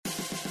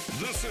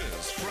This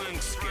is Frank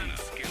Skinner.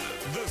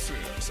 This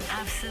is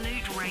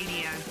Absolute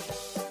Radio.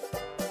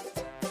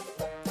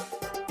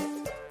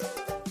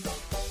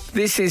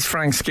 This is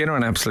Frank Skinner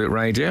on Absolute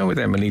Radio with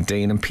Emily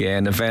Dean and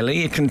Pierre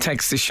Novelli. You can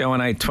text the show on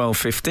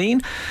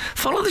 81215.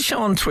 Follow the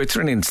show on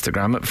Twitter and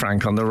Instagram at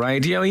Frank on the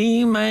Radio.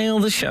 Email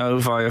the show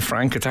via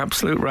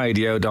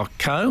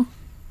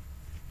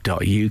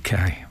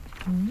frank@absoluteradio.co.uk.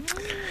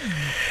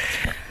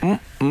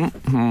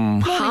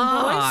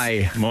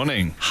 Hi.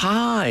 Morning.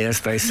 Hi, as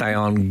they say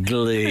on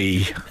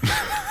Glee.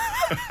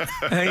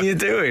 How you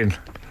doing?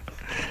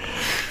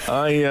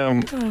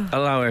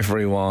 Hello,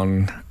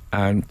 everyone.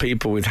 And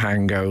people with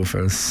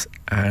hangovers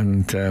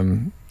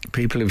and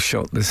people who've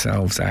shut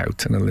themselves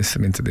out and are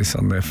listening to this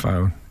on their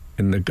phone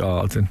in the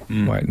garden,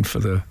 waiting for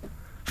the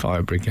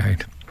fire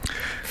brigade.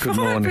 Good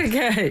morning.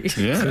 Brigade.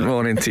 Yeah. Good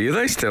morning to you.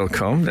 They still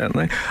come, don't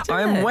they?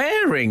 I'm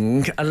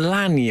wearing a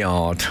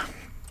lanyard.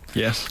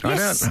 Yes. I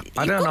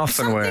don't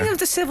often wear. Something of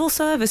the civil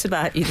service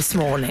about you this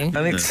morning.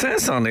 And it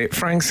says on it,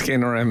 Frank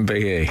Skinner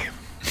MBE.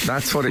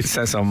 That's what it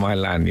says on my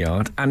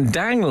lanyard. And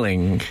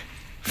dangling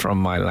from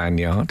my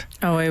lanyard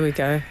Oh, here we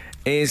go.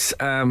 is,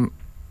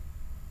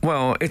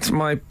 it's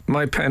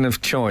my pen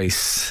of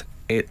choice.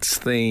 It's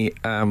the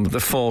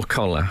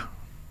four-colour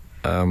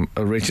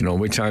original,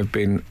 which I've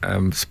been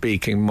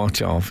speaking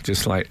much of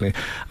just lately.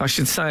 I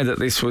should say that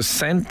this was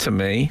sent to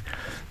me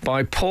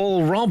by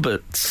Paul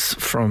Roberts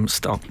from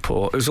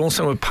Stockport, who's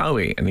also a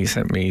poet, and he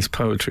sent me his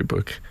poetry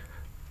book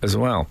as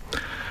well.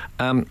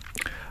 I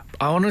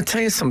want to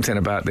tell you something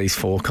about these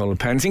four-colour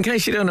pens. In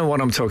case you don't know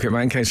what I'm talking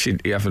about, in case you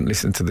haven't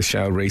listened to the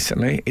show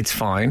recently, it's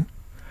fine.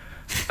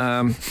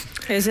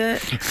 Is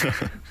it?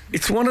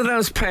 It's one of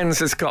those pens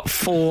that's got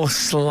four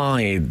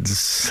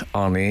slides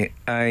on it,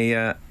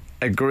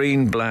 a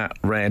green, black,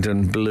 red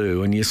and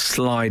blue, and you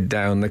slide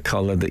down the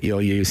colour that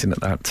you're using at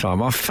that time.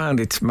 I've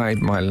found it's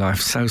made my life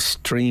so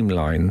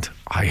streamlined.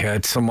 I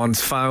heard someone's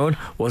phone.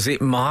 Was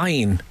it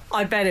mine?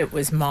 I bet it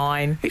was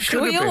mine. It Should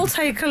could we have all been.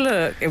 take a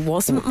look? It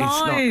wasn't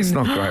mine. It's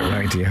not great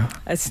radio.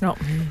 It's not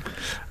me.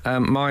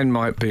 Mine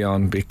might be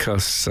on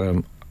because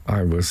it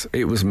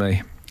was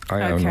me.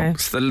 I own Okay. it.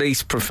 It's the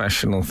least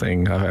professional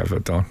thing I've ever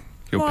done.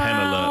 Your pen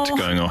Wow. alert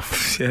going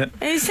off. Yeah.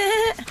 Is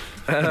it?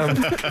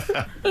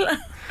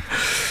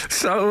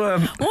 So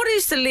What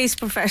is the least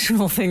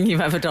professional thing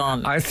you've ever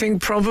done? I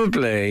think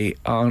probably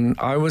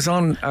I was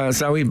on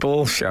Zoe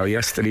Ball's show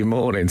yesterday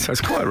morning, so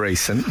it's quite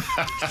recent.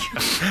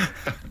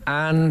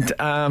 And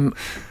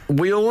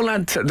we all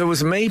had to, there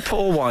was me,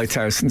 Paul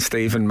Whitehouse and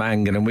Stephen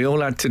Mangan, and we all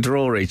had to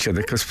draw each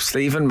other because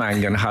Stephen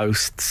Mangan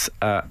hosts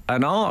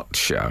an art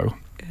show,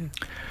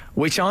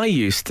 which I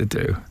used to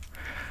do.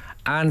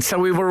 And so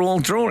we were all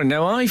drawing.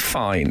 Now, I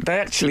find they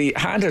actually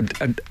had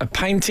a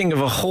painting of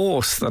a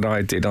horse that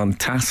I did on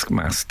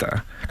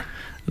Taskmaster,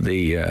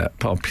 the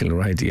popular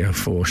Radio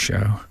 4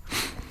 show.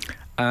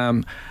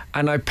 And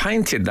I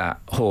painted that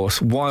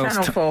horse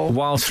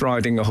whilst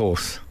riding a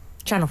horse.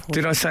 Channel 4.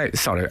 Did I say it?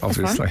 Sorry,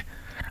 obviously.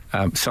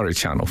 Sorry,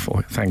 Channel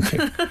 4. Thank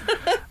you.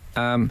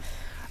 So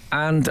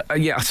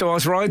I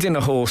was riding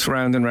a horse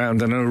round and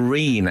round an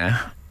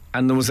arena,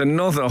 and there was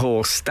another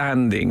horse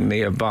standing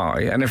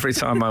nearby, and every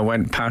time I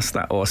went past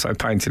that horse, I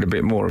painted a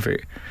bit more of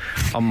it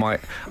on I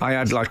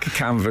had like a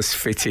canvas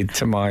fitted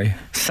to my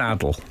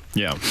saddle.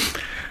 Yeah.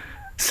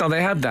 So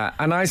they had that,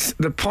 and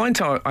the point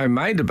I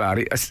made about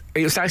it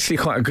was actually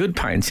quite a good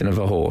painting of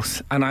a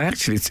horse, and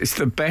it's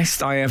the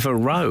best I ever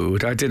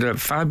rode. I did a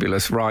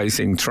fabulous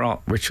rising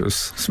trot, which was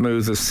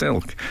smooth as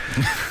silk,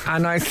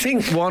 and I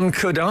think one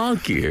could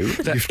argue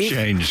that You've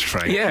changed,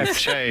 Frank. Yes. You've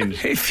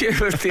changed. If you're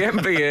with the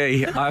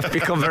MBE, I've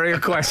become very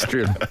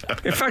equestrian.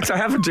 In fact, I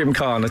have a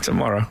gymkhana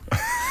tomorrow.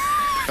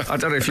 I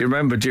don't know if you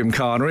remember Jim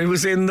Carner. He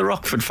was in the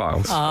Rockford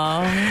Files.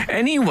 Oh.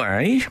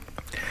 Anyway,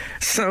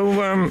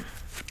 so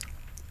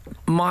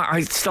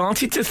I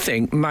started to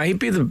think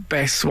maybe the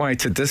best way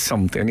to do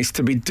something is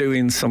to be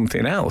doing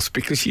something else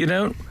because you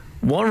don't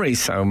worry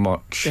so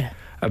much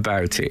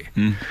about it.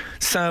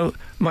 So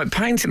my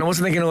painting, I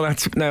wasn't thinking,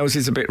 that nose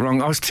is a bit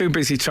wrong. I was too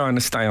busy trying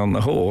to stay on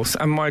the horse,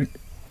 and my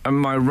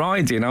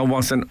riding, I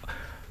wasn't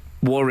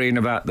worrying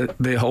about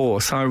the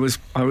horse. I was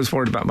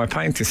worried about my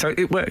painting. So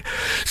it worked.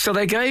 So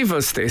they gave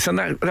us this, and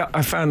that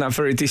I found that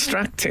very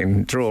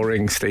distracting,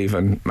 drawing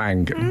Stephen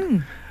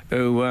Mangan,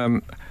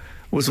 who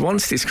was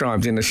once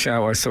described in a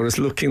show I saw as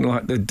looking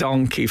like the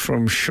donkey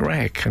from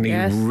Shrek, and he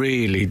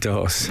really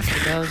does.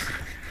 He does.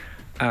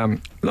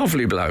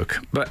 Lovely bloke.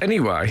 But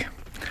anyway,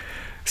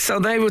 so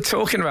they were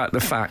talking about the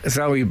fact,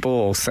 Zoe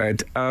Ball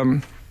said,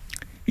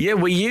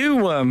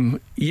 you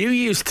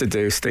used to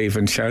do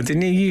Stephen's show,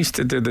 didn't you? You used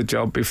to do the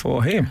job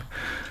before him.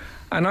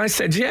 And I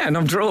said, yeah, and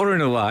I'm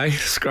drawing away,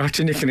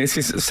 scratching. You can hear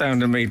the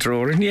sound of me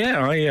drawing.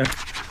 Yeah,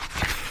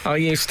 I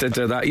used to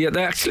do that. Yeah,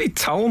 they actually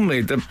told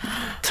me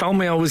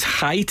I was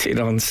hated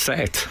on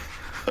set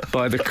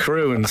by the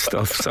crew and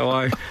stuff, so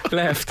I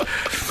left.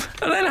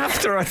 And then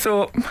after I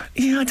thought,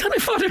 I don't know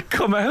if I'd have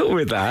come out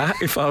with that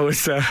if I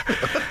was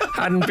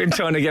hadn't been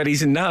trying to get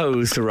his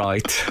nose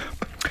right.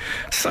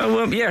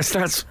 So, yes,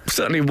 that's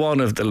certainly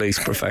one of the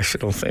least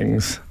professional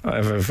things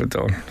I've ever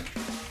done.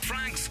 Frank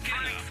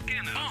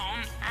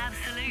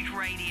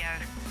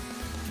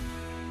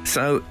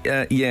So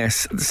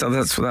yes, so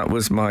that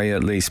was my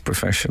least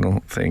professional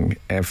thing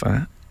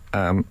ever,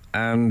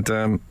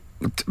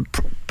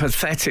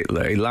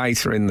 pathetically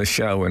later in the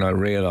show when I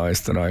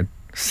realised that I'd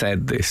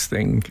said this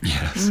thing,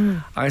 Yes.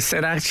 I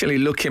said, actually,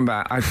 looking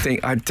back,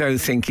 I don't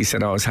think he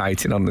said I was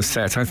hating on the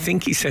set. I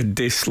think he said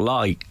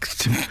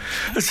disliked,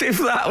 as if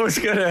that was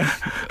gonna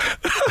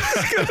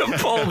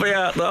pull me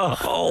out the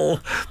hole.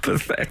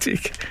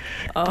 Pathetic.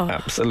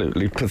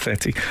 Absolutely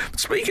pathetic.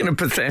 Speaking of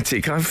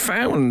pathetic, I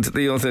found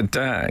the other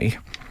day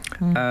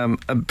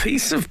a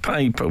piece of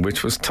paper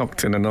which was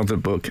tucked in another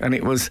book, and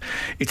it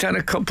had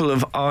a couple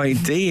of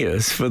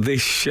ideas for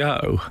this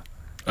show.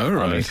 All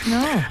right.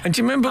 No. And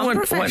do you remember when?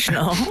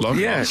 Unprofessional. Long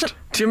Yeah. lost.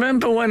 Do you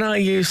remember when I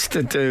used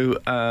to do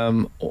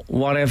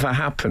whatever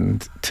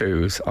happened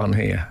to's on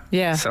here?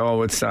 Yeah. So I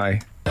would say,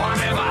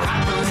 Whatever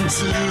happened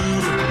to?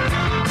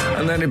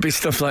 and then it'd be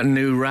stuff like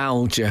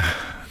neuralgia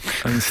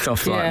and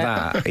stuff like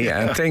Yeah. that.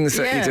 Yeah, things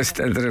that Yeah.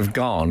 that have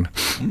gone.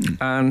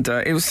 And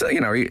it was,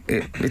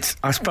 it's.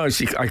 I suppose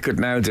I could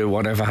now do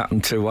whatever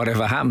happened to.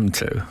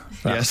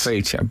 That Yes.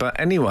 feature. But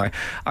anyway,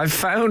 I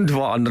found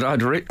one that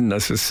I'd written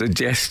as a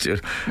suggestion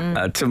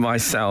to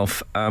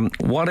myself.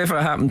 Whatever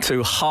happened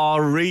to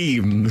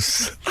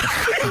harems?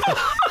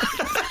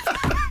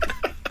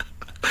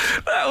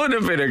 That would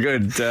have been a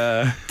good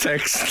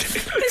text.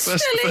 It still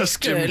is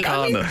First good.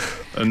 Gymkhana.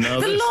 And now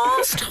The this.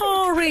 last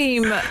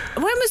harem.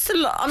 When was the?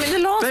 The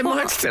last They one.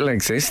 might still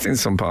exist in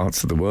some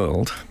parts of the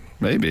world.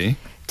 Maybe.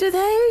 Do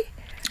they?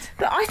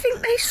 But I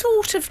think they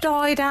sort of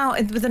died out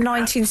with the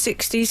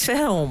 1960s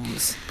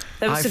films.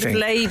 There were I sort of think-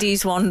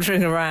 ladies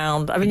wandering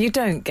around. I mean, you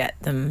don't get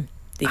them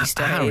these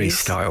days. Harry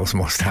Styles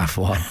must have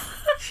one,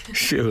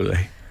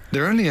 surely.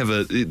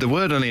 The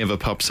word only ever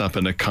pops up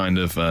in a kind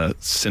of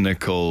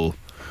cynical,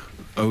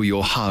 oh,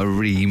 your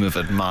harem of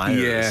admirers.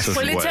 Yes. sort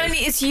Well, of way.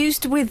 it's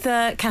used with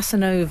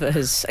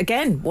Casanovas.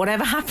 Again,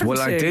 whatever happened Well,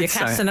 to I your did say.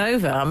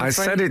 Casanova? I'm I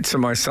afraid. said it to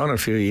my son a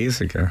few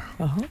years ago.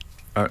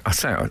 I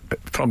say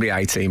probably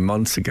 18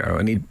 months ago,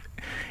 and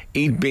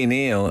he'd been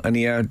ill, and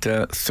he had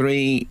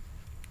three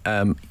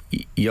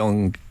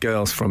young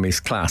girls from his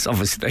class.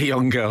 Obviously, they're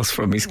young girls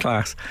from his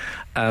class,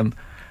 and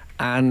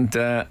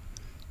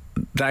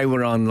they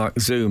were on like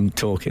Zoom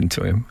talking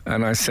to him.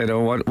 And I said,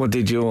 "Oh, what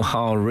did your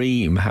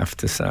harem have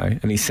to say?"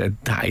 And he said,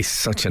 "That is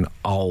such an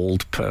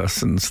old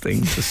person's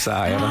thing to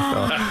say." And I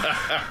thought,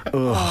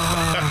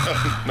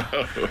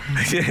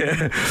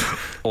 yeah,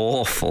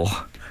 awful.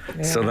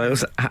 So that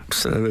was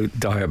absolute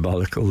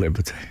diabolical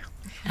liberty.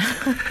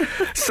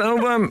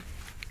 So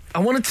I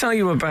want to tell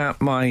you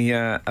about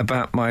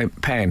my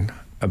pen,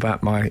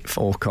 about my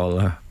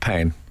four-colour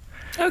pen,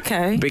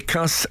 Okay.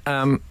 because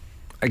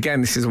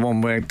again, this is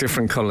one where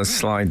different colours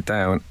slide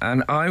down,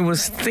 and I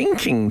was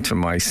thinking to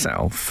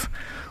myself,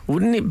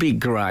 wouldn't it be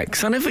great?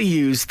 Because I never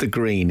used the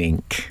green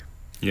ink.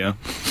 Yeah.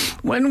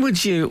 When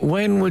would you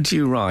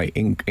write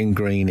in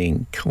green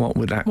ink? What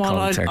would that Well,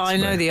 context I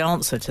know be? the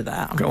answer to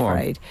that, I'm Go on.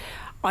 afraid.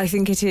 I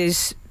think it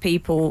is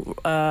people,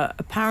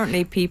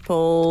 apparently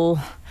people,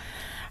 I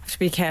have to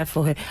be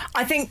careful here.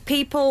 I think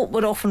people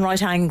would often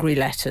write angry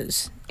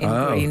letters in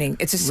green ink.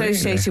 It's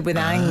associated with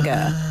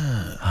anger.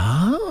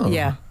 Oh.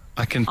 Yeah.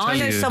 I can tell I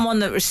know you. someone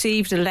that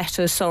received a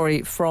letter,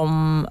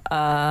 from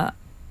a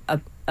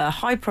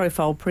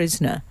high-profile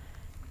prisoner.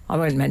 I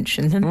won't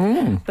mention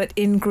them, but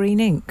in green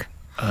ink.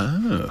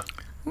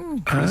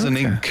 Prison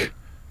ink.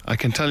 I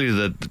can tell you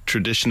that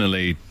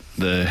traditionally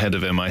the head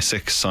of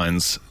MI6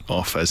 signs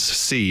off as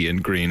C in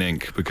green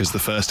ink because the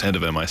first head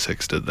of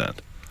MI6 did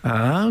that.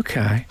 Ah,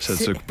 okay. So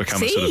it's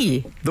become a sort of...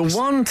 See? The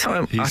one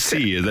time I He's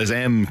C. There's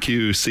M,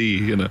 Q, C,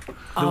 you know.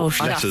 Oh,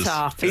 shut letters.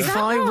 up. If Is that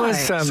I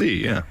was right?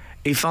 C, yeah.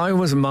 if I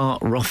was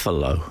Mark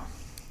Ruffalo,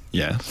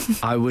 Yes.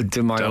 I would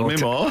do my Tell me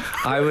more.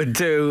 I would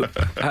do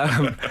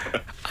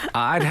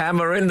I'd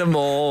hammer in the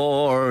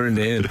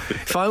morning.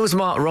 If I was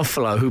Mark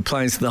Ruffalo, who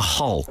plays the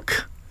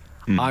Hulk,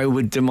 I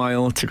would do my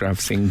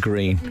autographs in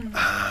green.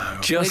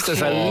 Just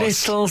as a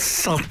little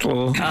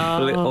subtle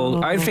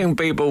little... I think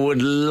people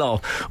would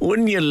love...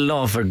 Wouldn't you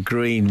love a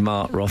green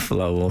Mark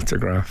Ruffalo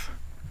autograph?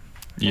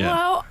 Yeah.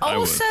 Well, I would.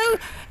 also,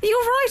 you're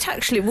right,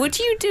 actually. Would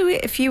you do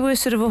it if you were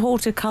sort of a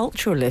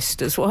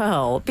horticulturalist as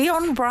well? Be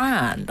on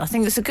brand. I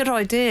think it's a good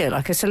idea.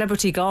 Like a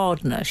celebrity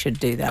gardener should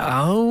do that.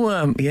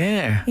 Oh,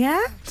 yeah.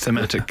 Yeah?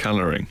 Thematic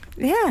colouring.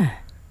 Yeah.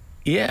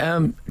 Yeah,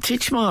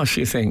 Titchmarsh,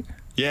 you think?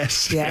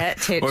 Yes. Yeah,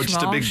 Or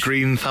just a big Titchmarsh.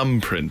 green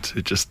thumbprint.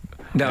 It just...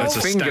 No, it's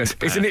it's a fingers.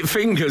 stamp Isn't pad. it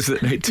fingers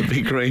that need to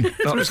be green,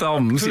 not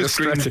thumbs? You're it's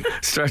green.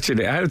 stretching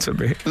it out a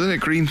bit. Isn't it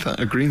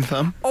a green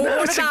thumb? Or No,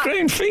 what it's about, a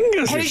green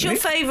fingers, who's isn't your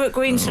it? favourite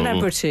green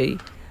celebrity?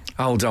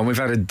 Hold on, we've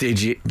had a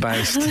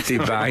digit-based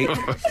debate.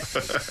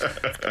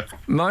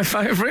 My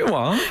favourite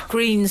one?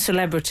 Green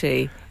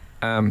celebrity.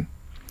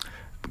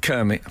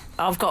 Kermit.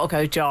 I've got to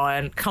go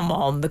giant. Come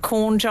on, the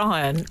corn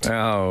giant.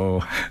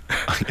 Oh,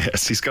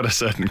 Yes, he's got a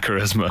certain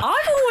charisma.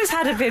 I've always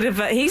had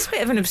he's a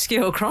bit of an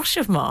obscure crush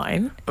of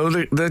mine.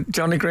 the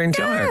Johnny Green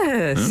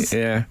Giant. Yes.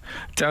 Yeah,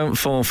 don't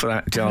fall for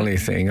that Johnny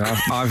thing.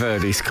 I've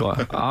heard he's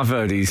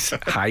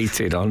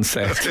hated on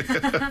set.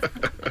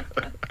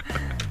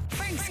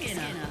 Frank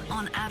Skinner,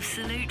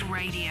 Absolute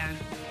Radio.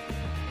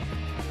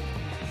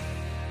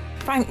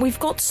 Frank, we've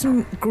got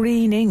some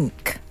green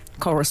ink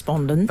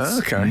correspondence.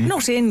 Okay.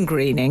 Not in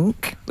green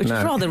ink, which is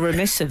rather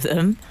remiss of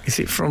them. Is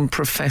it from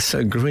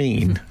Professor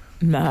Green?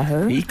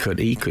 No. He could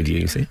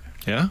use it.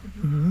 Yeah?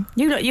 Mm-hmm.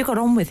 You got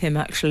on with him,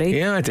 actually.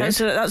 Yeah, I did.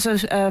 That's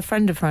a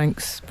friend of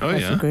Frank's,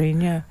 Professor Green,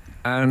 yeah.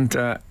 And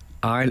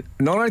not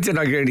only did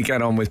I really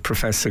get on with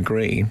Professor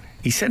Green,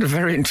 he said a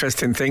very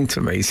interesting thing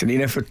to me. He said he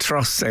never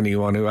trusts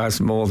anyone who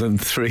has more than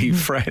 3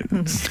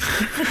 friends,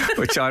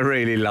 which I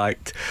really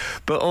liked.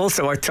 But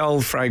also I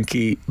told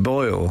Frankie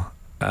Boyle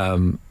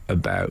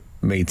about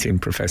meeting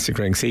Professor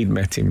Green, 'cause he'd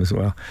met him as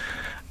well.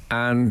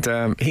 And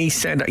he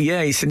said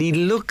he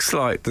looks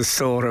like the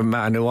sort of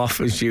man who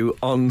offers you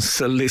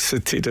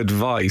unsolicited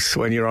advice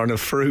when you're on a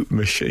fruit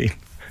machine.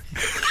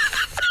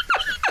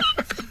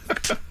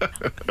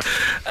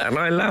 And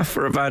I laughed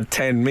for about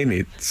 10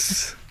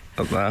 minutes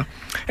at that.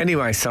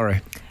 Anyway,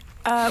 sorry.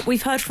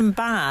 We've heard from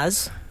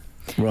Baz,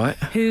 Right.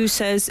 who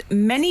says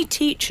many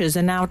teachers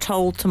are now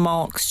told to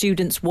mark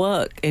students'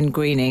 work in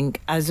green ink,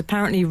 as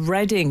apparently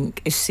red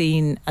ink is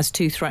seen as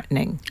too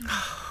threatening.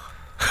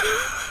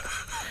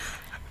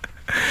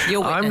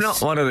 I'm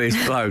not one of these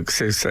blokes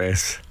who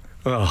says,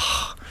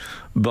 oh,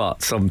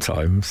 but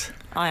sometimes.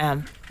 I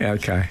am. Yeah,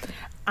 okay.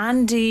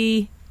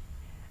 Andy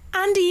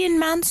in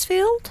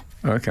Mansfield?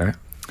 Okay.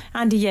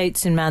 Andy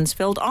Yates in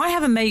Mansfield. I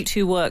have a mate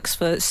who works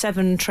for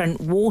Severn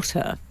Trent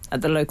Water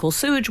at the local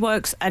sewage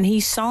works, and he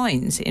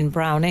signs in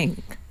brown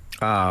ink.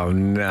 Oh,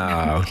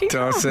 no.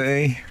 Does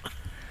he?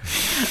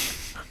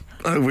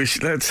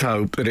 Let's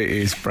hope that it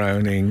is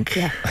brown ink.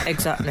 Yeah,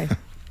 exactly.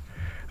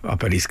 I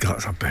bet he's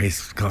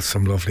got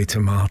some lovely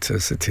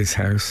tomatoes at his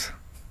house.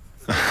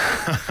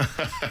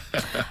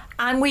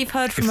 And we've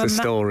heard from if the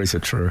stories are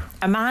true.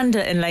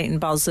 Amanda in Leighton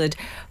Buzzard.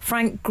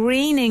 Frank,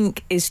 green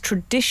ink is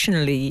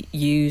traditionally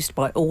used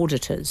by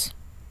auditors.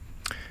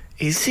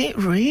 Is it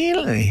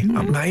really?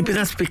 Maybe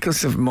that's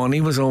because of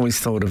money was always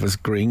thought of as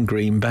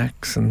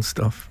greenbacks and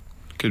stuff.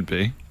 Could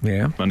be.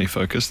 Yeah. Money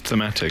focused,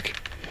 thematic.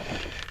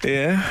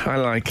 Yeah, I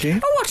like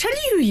it. Oh, I'll tell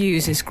you who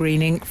uses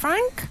green ink,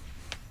 Frank.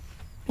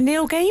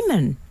 Neil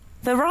Gaiman,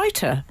 the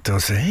writer.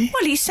 Does he?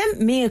 Well, he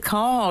sent me a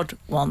card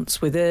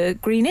once with a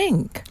green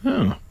ink.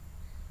 Oh.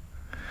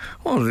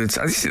 Well, this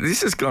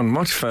has gone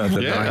much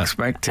further than I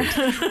expected.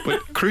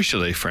 But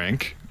crucially,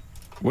 Frank,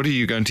 what are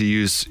you going to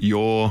use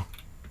your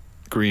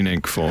green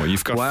ink for?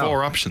 You've got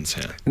 4 options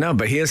here. No,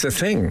 but here's the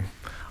thing.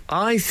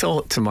 I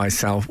thought to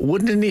myself,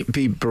 wouldn't it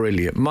be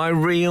brilliant? My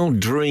real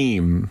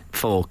dream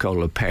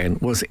 4-colour pen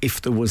was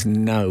if there was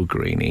no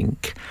green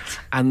ink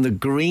and the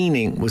green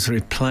ink was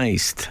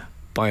replaced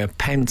by a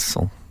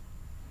pencil.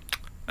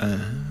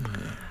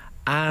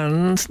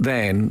 And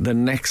then the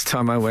next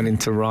time I went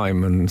into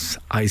Ryman's,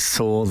 I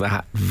saw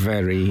that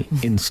very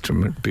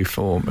instrument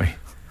before me.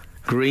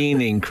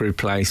 Green ink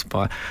replaced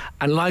by...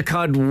 And like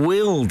I'd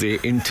willed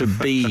it into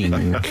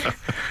being.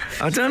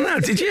 I don't know,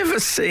 did you ever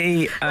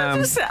see...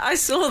 I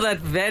saw that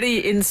very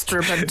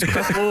instrument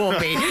before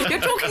me. You're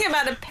talking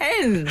about a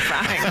pen,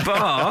 Frank.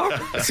 But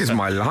this is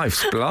my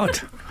life's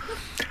blood.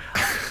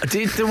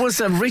 There was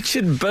a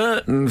Richard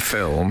Burton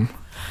film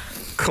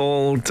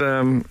called...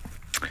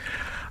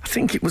 I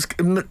think it was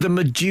The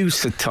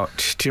Medusa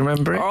Touch. Do you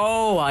remember it?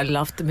 Oh, I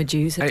loved The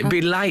Medusa Touch. It'd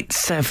be late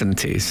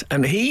 70s.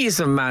 And he is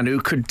a man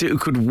who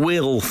could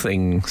will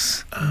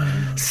things.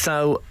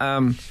 So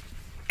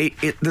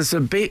there's a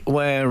bit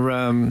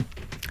where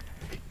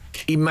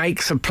he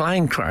makes a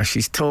plane crash.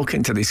 He's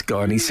talking to this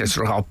guy and he says,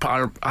 I'll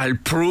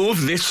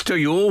prove this to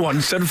you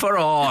once and for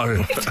all.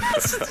 And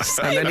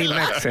then he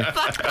makes it.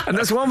 And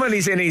there's one when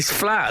he's in his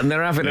flat and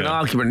they're having an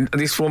argument.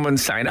 And this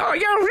woman's saying, one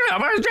of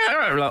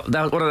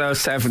those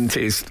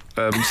 70s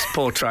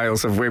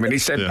portrayals of women. He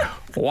said,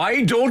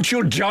 why don't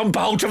you jump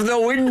out of the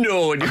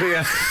window? And you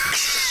hear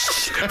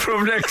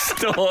from next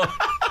door.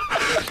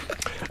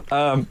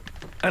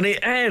 And it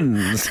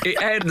ends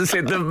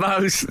in the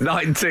most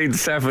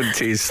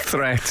 1970s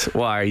threat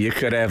way you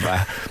could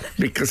ever,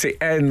 because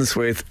it ends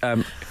with,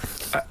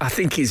 I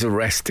think he's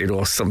arrested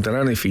or something. I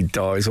don't know if he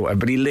dies or whatever,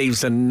 but he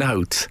leaves a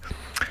note.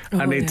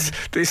 And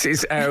this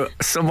is how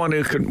someone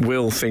who can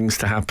will things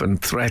to happen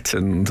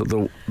threatened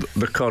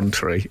the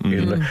country.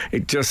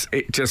 It just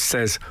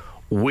says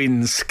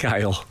wind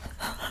scale.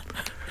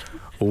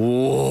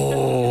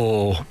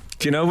 Whoa.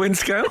 Do you know wind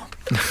scale?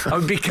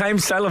 It became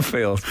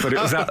Sellafield, but it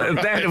was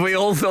then we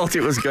all thought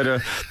it was going to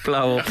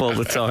blow up all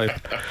the time.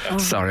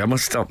 Sorry, I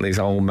must stop these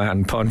old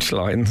man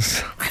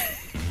punchlines.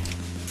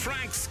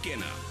 Frank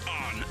Skinner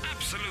on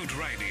Absolute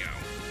Radio.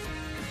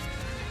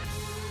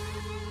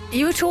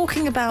 You were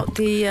talking about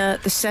the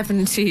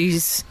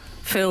 70s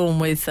film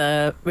with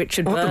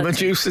Richard Burton. The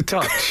Medusa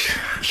Touch.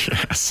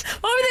 Yes.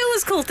 Why were they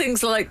always called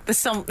things like The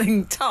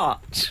Something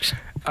Touch?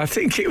 I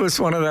think it was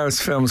one of those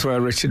films where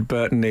Richard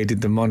Burton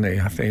needed the money.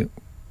 I think,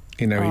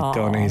 he'd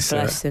done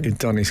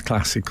his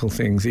classical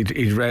things.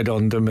 He'd read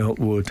Under Milk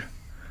Wood.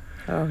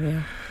 Oh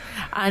yeah,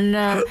 and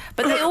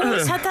but they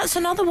always had. That's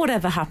another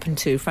whatever happened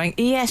to Frank.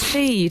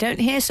 ESP. You don't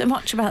hear so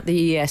much about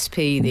the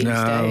ESP these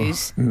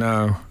days.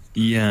 No,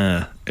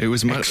 Yeah, it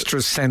was much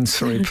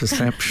extrasensory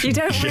perception. You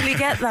don't really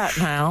get that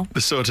now.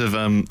 the sort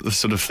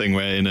of thing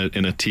where in a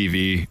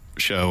TV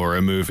show or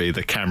a movie,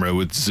 the camera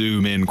would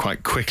zoom in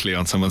quite quickly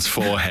on someone's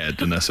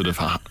forehead, and a sort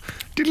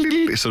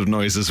of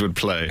noises would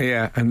play.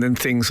 Yeah, and then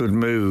things would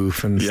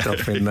move and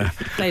stuff in there.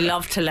 They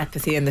loved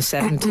telepathy in the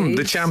 70s.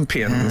 The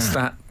Champions,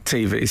 that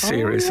TV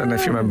series, and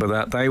if you remember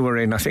that, they were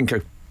in, I think,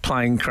 a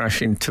plane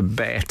crash in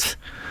Tibet,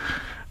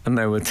 and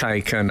they were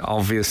taken,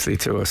 obviously,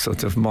 to a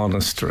sort of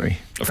monastery,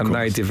 and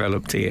they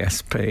developed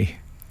ESP.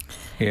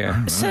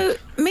 Yeah. So,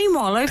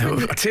 meanwhile, I tell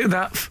you,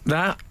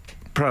 that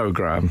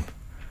programme,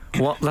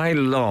 what they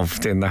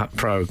loved in that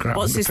programme,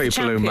 the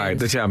people who made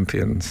the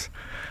Champions,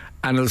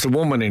 and there was a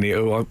woman in it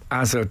who,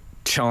 as a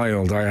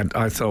child,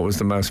 I thought was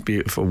the most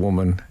beautiful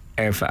woman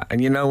ever.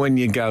 And you know, when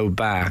you go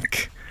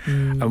back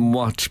and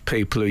watch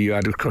people who you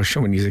had a crush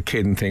on when you were a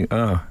kid and think,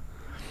 oh,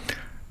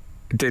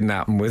 it didn't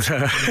happen with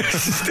her. She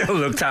still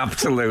looked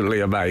absolutely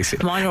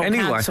amazing. Mine were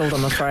cancelled,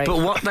 I'm afraid. But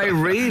what they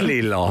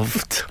really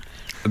loved,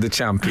 the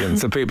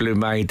Champions, the people who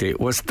made it,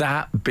 was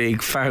that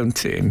big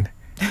fountain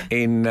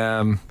in...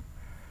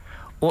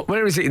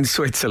 where is it in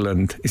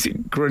Switzerland? Is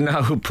it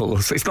Grenoble?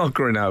 It's not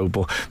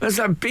Grenoble. There's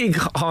that big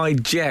high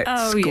jet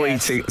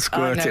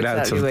squirted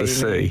out of the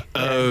sea.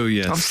 Oh,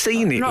 yes. I've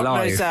seen it not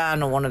live.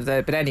 Lausanne or one of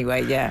those, but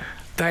anyway, yeah.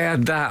 They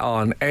had that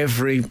on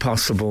every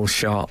possible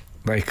shot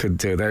they could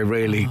do. They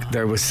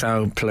were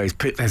so pleased.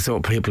 They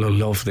thought people will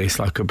love this,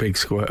 like a big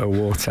squirt of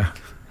water.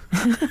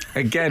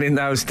 Again, in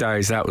those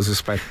days, that was a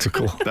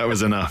spectacle. That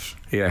was enough.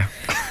 Yeah.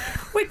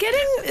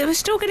 We're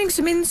still getting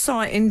some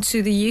insight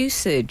into the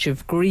usage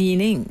of green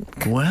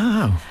ink.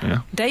 Wow.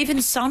 Yeah. Dave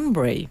in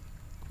Sunbury.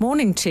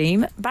 Morning,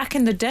 team. Back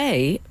in the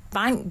day,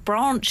 bank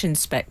branch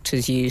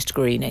inspectors used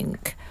green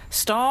ink.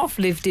 Staff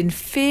lived in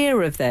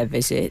fear of their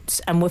visits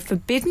and were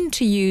forbidden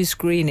to use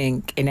green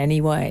ink in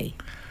any way.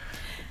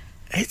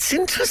 It's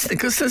interesting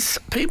because there's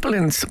people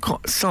in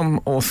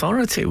some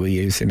authority were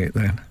using it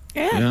then.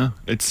 Yeah.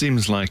 It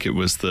seems like it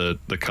was the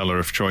colour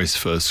of choice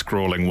for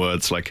scrawling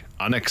words like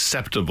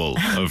unacceptable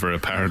over a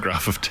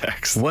paragraph of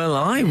text. Well,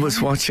 I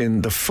was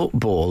watching the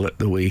football at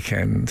the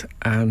weekend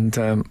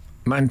and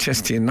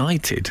Manchester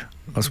United.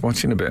 I was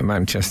watching a bit of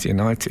Manchester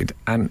United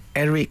and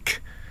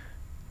Eric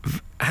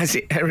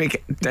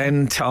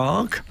Den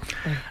Tag,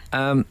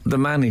 the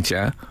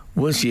manager,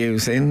 was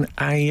using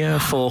a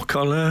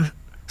four-colour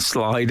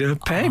slider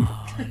pen.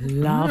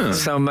 Love.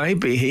 So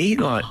maybe he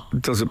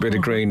does a bit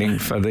of greening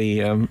for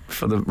the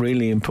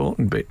really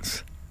important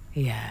bits.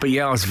 Yeah. But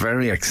yeah, I was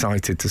very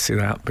excited to see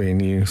that being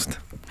used.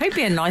 He'd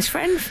be a nice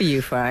friend for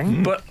you,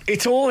 Frank. But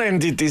it all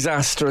ended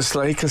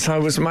disastrously because I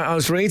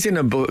was reading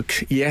a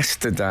book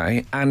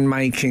yesterday and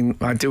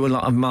I do a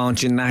lot of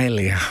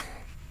marginalia.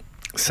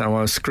 So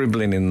I was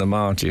scribbling in the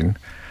margin,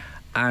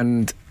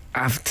 and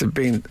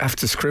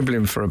after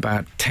scribbling for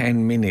about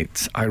 10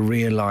 minutes, I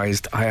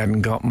realised I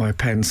hadn't got my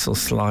pencil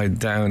slide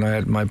down. I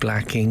had my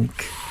black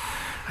ink,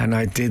 and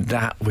I did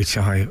that which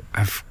I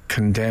have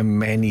condemned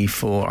many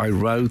for. I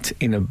wrote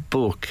in a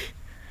book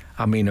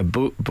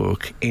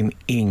in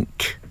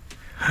ink.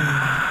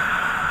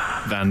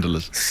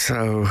 Vandalism.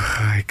 So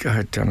I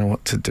don't know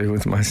what to do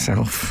with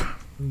myself.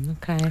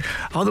 Okay.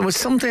 Oh, there was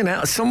something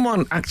else.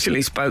 Someone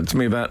actually spoke to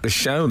me about the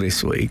show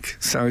this week,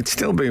 so it's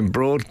still being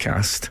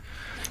broadcast.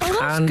 Oh,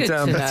 that's good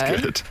to know.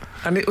 That's good.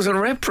 And it was a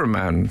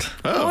reprimand.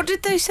 Oh. What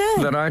did they say?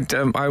 That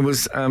I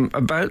was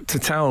about to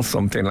tell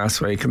something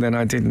last week, and then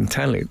I didn't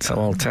tell it, so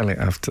I'll tell it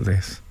after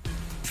this.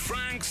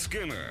 Frank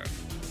Skinner.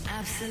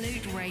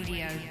 Absolute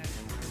Radio.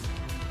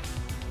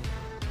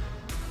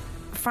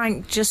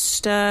 Frank,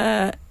 just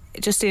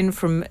in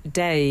from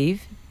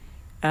Dave,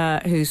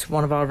 who's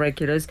one of our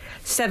regulars,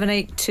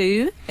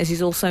 782, as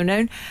he's also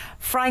known.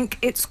 Frank,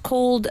 it's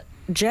called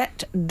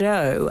Jet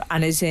d'eau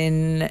and is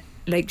in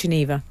Lake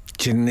Geneva.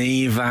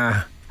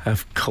 Geneva,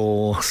 of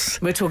course.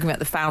 We're talking about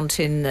the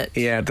fountain that...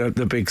 Yeah,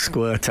 the big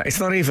squirter. It's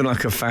not even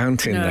like a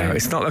fountain No. now.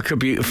 It's not like a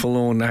beautiful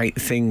ornate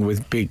thing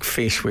with big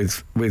fish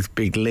with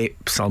big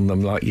lips on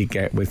them like you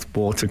get with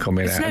water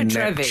coming It's out. no And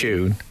Trevi.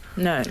 Neptune.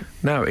 No.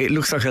 No, it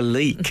looks like a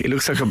leak. It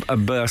looks like a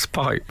burst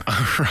pipe.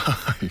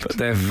 Right. But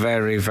they're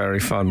very, very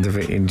fond of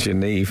it in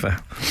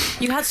Geneva.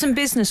 You had some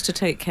business to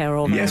take care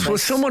of. Yes, well,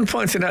 Alex. someone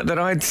pointed out that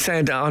I'd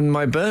said on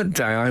my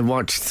birthday I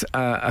watched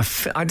I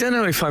don't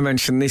know if I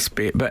mentioned this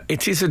bit, but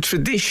it is a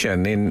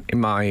tradition in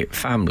my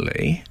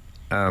family,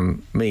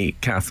 me,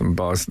 Kath and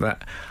Boz,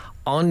 that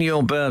on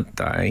your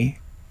birthday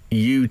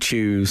you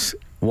choose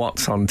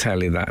what's on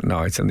telly that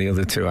night and the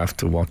other two have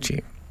to watch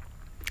it.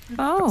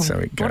 Oh, So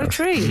it what a goes.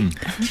 treat.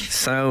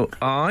 So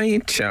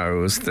I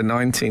chose the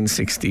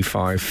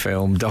 1965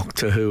 film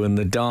Doctor Who and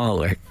the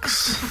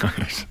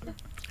Daleks.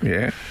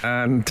 Yeah,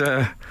 and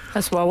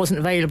That's why I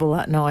wasn't available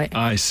that night.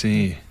 I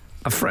see.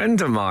 a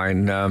friend of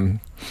mine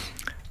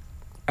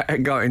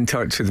got in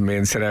touch with me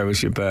and said, "How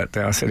was your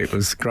birthday?" I said it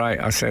was great.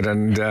 I said,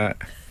 and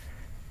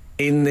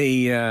in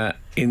the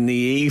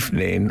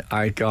evening,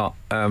 I got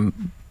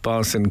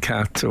Boz and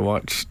Kat to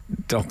watch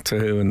Doctor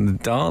Who and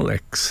the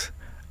Daleks,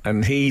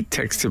 and he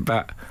texted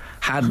back,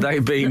 had they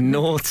been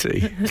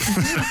naughty?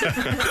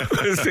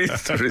 Was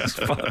this the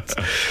response?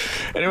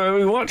 Anyway,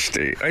 we watched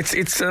it.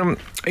 It's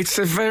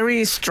a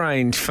very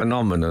strange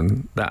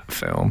phenomenon, that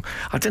film.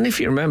 I don't know if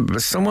you remember,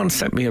 but someone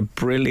sent me a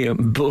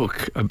brilliant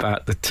book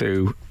about the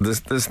two.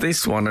 There's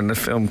this one and a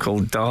film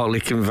called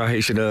Dalek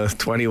Invasion Earth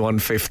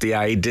 2150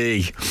 AD.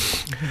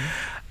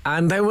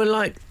 And they were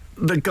like,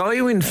 the guy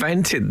who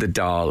invented the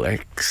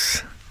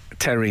Daleks,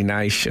 Terry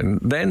Nation,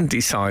 then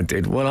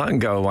decided, well, I can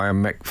go away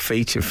and make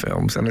feature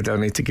films and I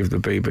don't need to give the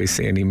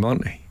BBC any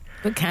money.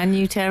 But can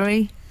you,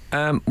 Terry?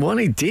 Well,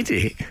 he did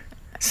it.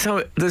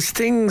 So there's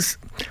things...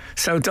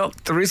 So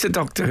there is a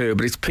Doctor Who,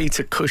 but it's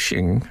Peter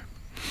Cushing,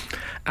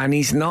 and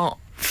he's not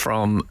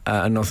from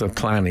another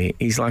planet.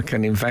 He's like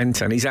an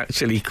inventor, and he's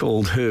actually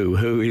called Who.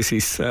 Who is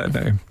his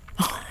surname?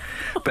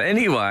 But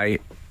anyway,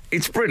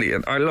 it's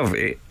brilliant. I love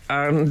it.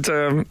 And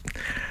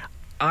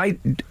I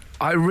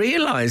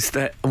realised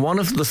that one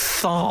of the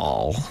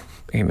Thal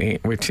in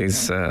it, which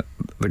is the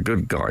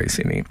good guys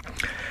in it,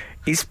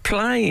 is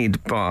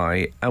played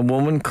by a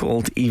woman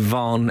called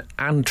Yvonne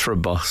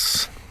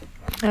Antrobus.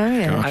 Oh,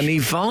 yeah. And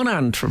Yvonne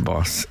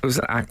Antrobus, who's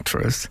an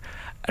actress,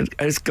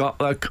 has got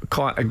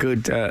quite a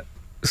good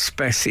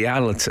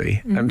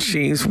speciality, and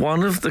she's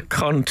one of the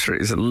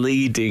country's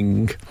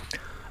leading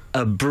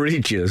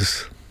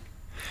abridgers.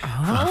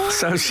 Oh.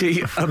 So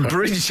she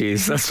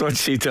abridges, that's what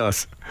she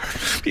does.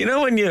 You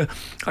know, when I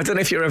don't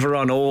know if you're ever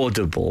on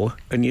Audible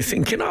and you're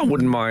thinking, I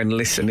wouldn't mind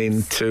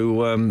listening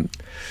to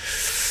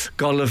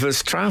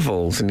Gulliver's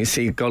Travels, and you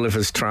see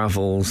Gulliver's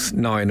Travels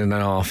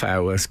 9.5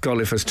 hours,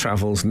 Gulliver's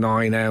Travels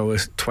 9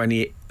 hours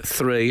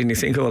 23, and you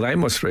think, oh, they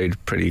must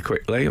read pretty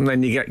quickly, and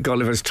then you get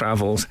Gulliver's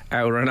Travels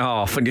hour and a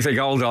half, and you think,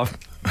 hold on.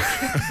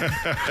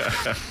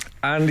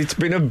 And it's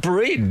been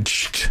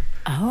abridged,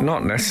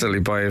 not necessarily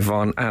by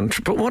Yvonne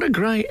Ant, but what a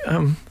great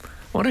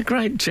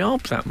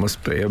job that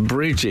must be,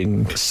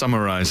 abridging,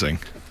 summarising.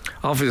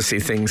 Obviously,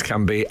 things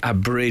can be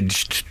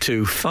abridged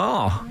too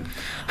far.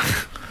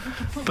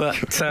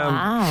 But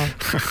wow.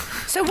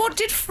 So what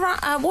did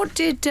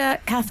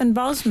Kath and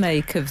Buzz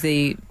make of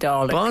the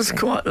Dalek? Buzz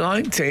quite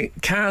liked it.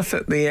 Kath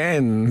at the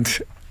end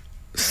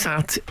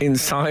sat in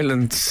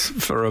silence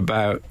for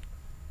about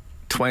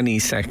 20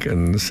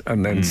 seconds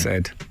and then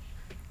said,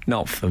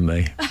 "Not for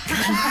me."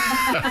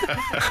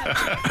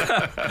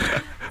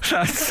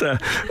 That's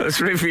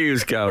as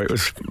reviews go. It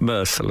was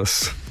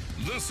merciless.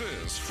 This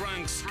is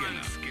Frank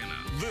Skinner.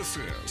 This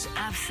is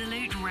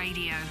Absolute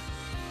Radio.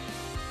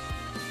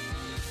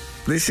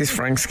 This is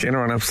Frank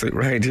Skinner on Absolute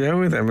Radio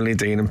with Emily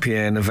Dean and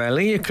Pierre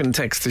Novelli. You can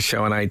text the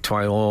show on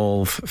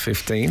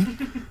 81215.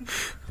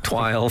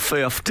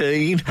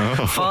 1215.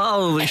 Oh.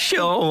 Follow the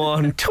show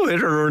on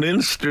Twitter and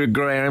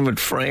Instagram at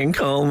Frank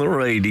on the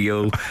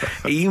Radio.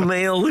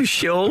 Email the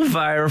show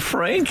via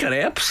frank at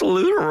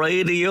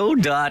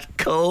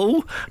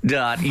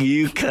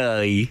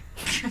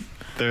absoluteradio.co.uk.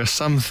 There are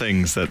some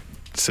things that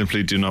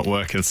simply do not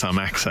work in some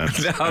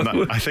accents. No.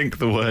 And I think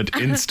the word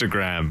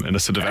Instagram in a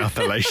sort of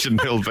Appalachian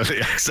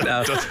hillbilly accent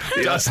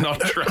does not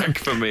track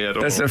for me at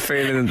all. There's a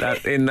feeling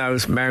that in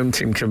those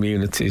mountain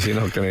communities you're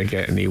not going to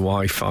get any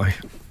Wi-Fi.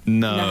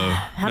 No.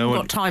 Haven't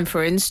got time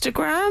for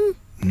Instagram?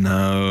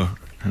 No.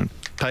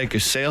 Take a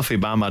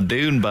selfie by my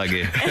dune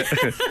buggy.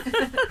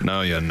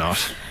 No, you're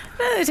not.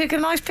 No, they took a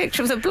nice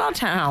picture of the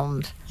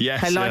bloodhound.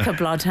 Yes. They like a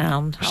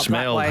bloodhound.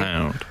 Smell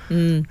hound.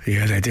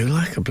 Yeah, they do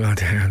like a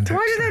bloodhound.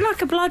 Why do they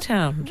like a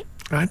bloodhound?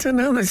 I don't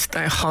know.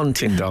 They're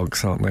hunting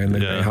dogs, aren't they? And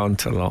they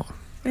hunt a lot.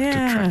 Yeah. To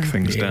track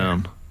things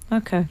down.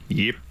 Okay.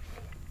 Yep.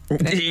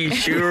 You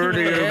sure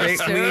do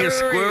make me a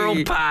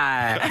squirrel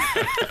pie.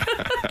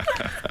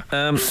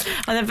 And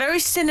they're very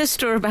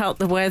sinister about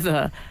the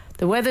weather.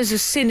 The weather's a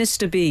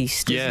sinister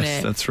beast, isn't it?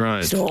 Yes, that's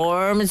right.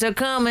 Storms are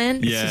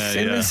coming. Yeah,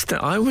 sinister.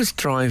 I was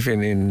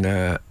driving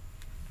in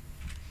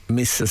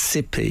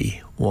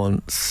Mississippi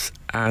once,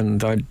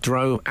 and I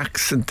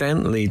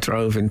accidentally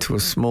drove into a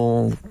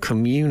small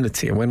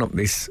community. I went up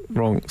this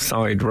wrong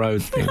side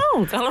road thing.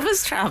 Oh,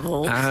 Gulliver's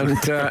Travels. And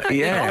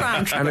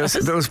and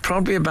there was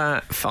probably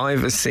about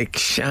 5 or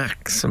 6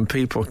 shacks, and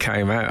people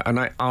came out, and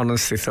I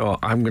honestly thought,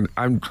 I'm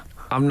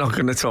not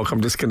going to talk. I'm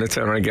just going to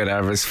turn around and get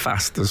out of as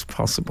fast as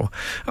possible.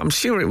 I'm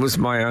sure it was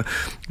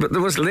but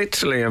there was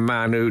literally a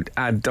man who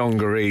had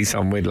dungarees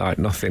on with like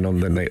nothing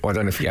underneath. Well, I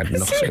don't know if he had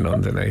nothing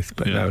underneath,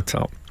 but no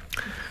top.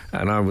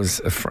 And I was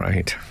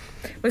afraid.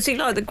 Was he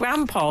like the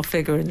grandpa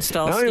figure in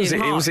Starsky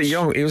No, he was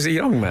a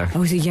young man. Oh, he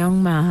was a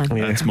young man.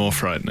 Yeah. That's more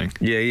frightening.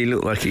 Yeah, he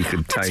looked like he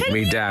could take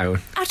me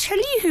down. I'll tell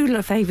you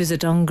who favours a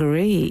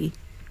dungaree,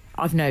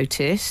 I've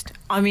noticed.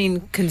 I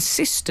mean,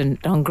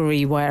 consistent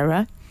dungaree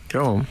wearer.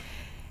 Go on.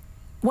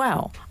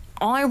 Well,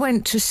 I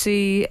went to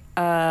see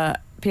Pierre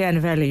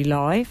Novelli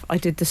live. I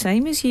did the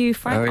same as you,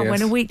 Frank. Oh, yes. I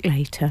went a week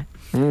later.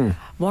 1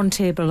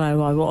 tier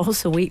below I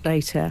was a week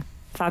later.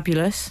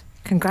 Fabulous.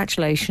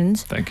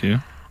 Congratulations. Thank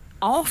you.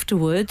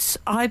 Afterwards,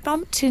 I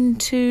bumped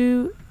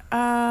into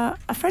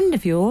a friend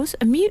of yours,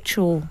 a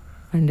mutual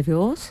friend of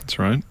yours. That's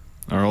right.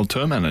 Our old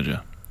tour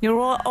manager.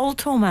 Your old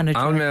tour manager.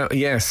 Oh, no,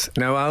 yes.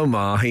 No,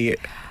 Omar,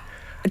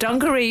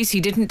 Dungarees, he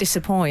didn't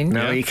disappoint.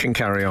 No, he can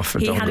carry off a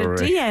He had a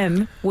dungaree.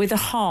 DM with a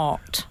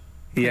heart.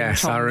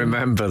 Yes, I Tom.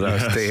 remember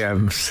those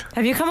DMs.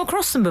 Have you come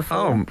across them before?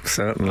 Oh,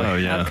 certainly. Oh,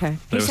 yeah. Okay. They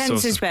He were sends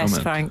sources his of best,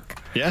 comment. Frank.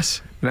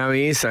 Yes. No,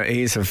 he's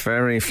a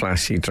very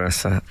flashy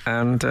dresser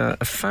and a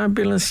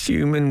fabulous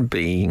human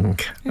being,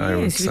 I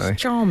would Yes, say. he's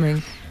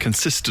charming.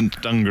 Consistent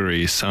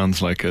Dungaree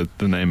sounds like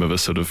the name of a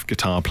sort of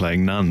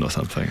guitar-playing nun or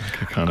something.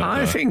 A kind of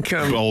I think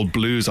old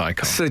blues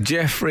icon. Sir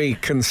Geoffrey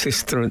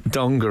Consistent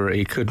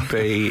Dungaree could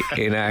be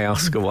in a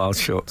Oscar Wilde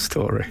short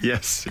story.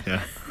 Yes,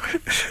 yeah.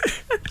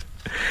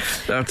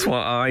 That's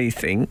what I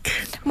think.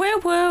 Where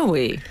were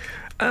we?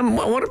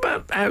 What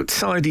about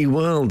Outsidey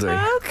Worldy?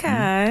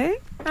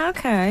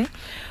 Okay.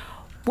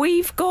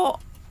 We've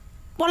got...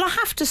 Well, I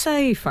have to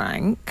say,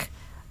 Frank,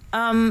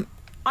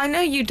 I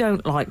know you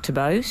don't like to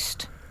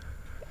boast.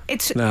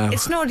 It's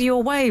not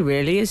your way,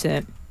 really, is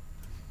it?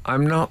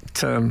 I'm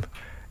not...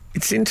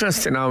 it's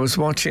interesting. I was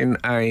watching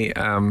a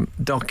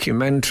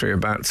documentary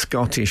about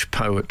Scottish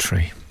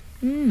poetry.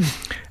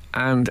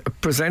 And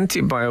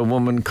presented by a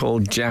woman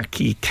called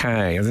Jackie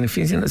Kay. I don't know if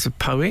you've seen her as a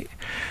poet.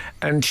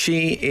 And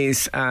she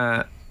is...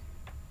 her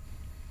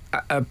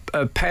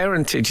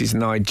parentage is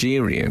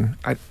Nigerian,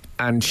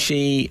 and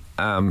she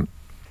has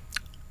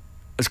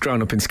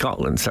grown up in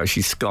Scotland, so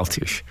she's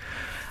Scottish.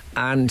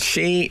 And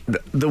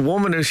the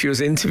woman who she was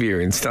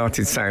interviewing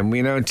started saying,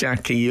 "We know,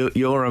 Jackie,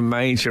 you're a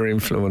major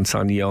influence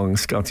on young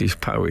Scottish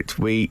poets.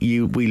 We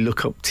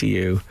look up to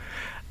you."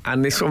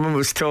 And this woman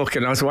was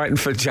talking. I was waiting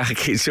for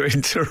Jackie to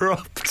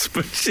interrupt,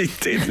 but she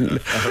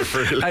didn't. Oh,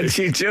 really? And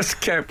she just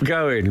kept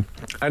going.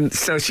 And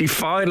so she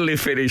finally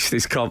finished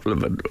this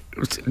compliment.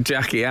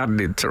 Jackie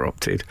hadn't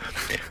interrupted.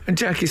 And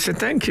Jackie said,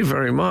 "Thank you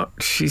very much."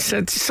 She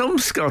said, "Some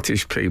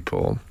Scottish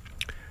people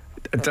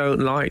don't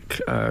like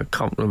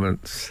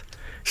compliments."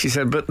 She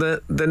said, "But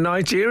the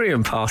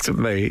Nigerian part of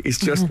me is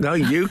just, no,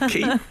 you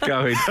keep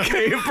going,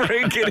 keep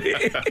bringing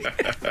it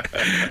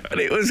in." And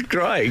it was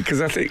great,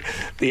 because I think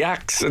the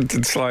accent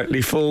had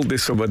slightly fooled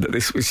this woman that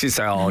this was, she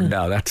said, "Oh,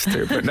 no, that's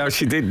too," but no,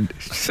 she didn't.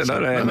 She said,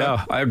 no,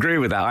 I agree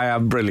with that, I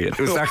am brilliant.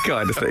 It was that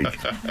kind of thing.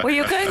 Well,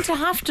 you're going to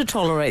have to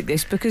tolerate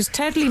this, because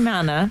Tedley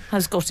Manor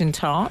has got in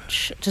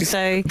touch to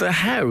say... The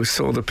house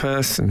or the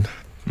person?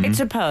 It's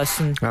a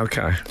person.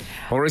 Okay.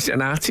 Or is it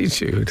an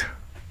attitude?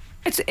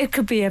 It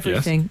could be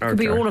everything. Yes. It could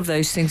be Okay. all of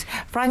those things.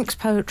 Frank's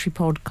poetry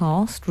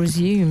podcast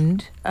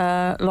resumed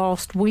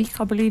last week,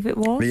 I believe it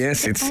was.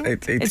 Yes,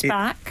 it's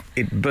back.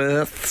 It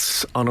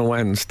births on a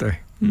Wednesday.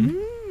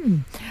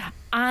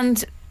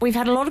 And we've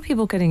had a lot of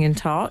people getting in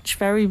touch.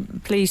 Very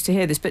pleased to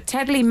hear this. But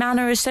Tedley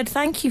Manor has said,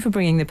 "Thank you for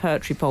bringing the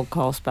poetry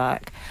podcast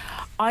back.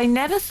 I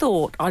never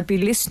thought I'd be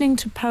listening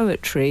to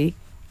poetry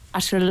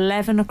at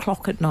 11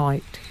 o'clock at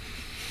night."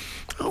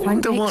 I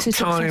wonder what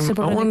time.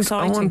 I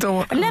wonder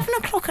what 11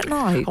 o'clock at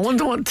night. I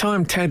wonder what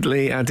time Ted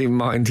Lee had in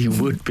mind he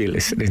would be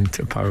listening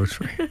to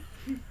poetry.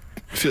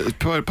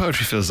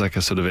 Poetry feels like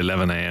a sort of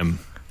 11 a.m.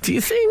 Do you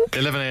think?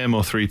 11 a.m.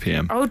 or 3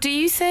 p.m. Oh, do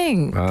you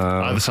think?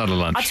 Either side of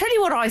lunch. I'll tell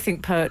you what I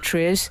think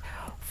poetry is.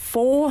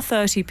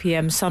 4:30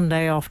 p.m.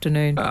 Sunday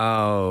afternoon.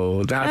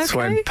 Oh, that's Okay.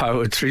 when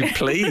Poetry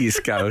Please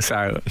goes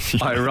out,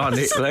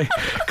 ironically.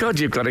 God,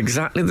 you've got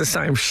exactly the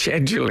same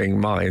scheduling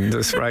mind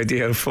as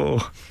Radio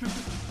 4.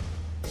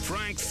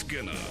 Frank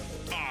Skinner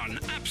on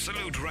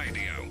Absolute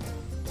Radio.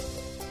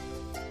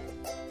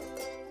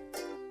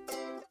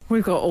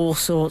 We've got all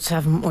sorts,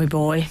 haven't we,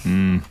 boy?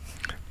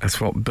 That's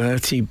what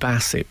Bertie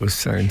Bassett was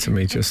saying to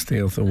me just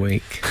the other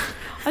week.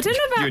 I don't know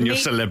You about and your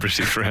me.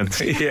 celebrity friends.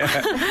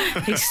 Yeah.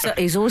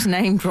 He's always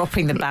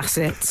name-dropping the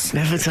Bassets.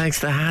 Never takes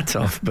the hat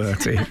off,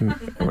 Bertie,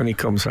 when he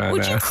comes round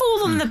Would you there. call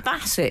them the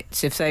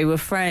Bassets if they were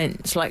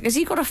friends? Like, has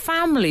he got a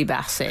family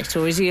Bassett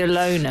or is he a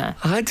loner?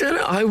 I don't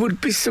know. I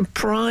would be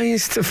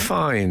surprised to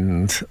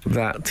find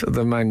that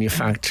the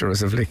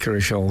manufacturers of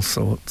licorice all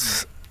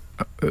sorts,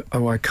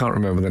 I can't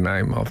remember the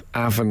name of,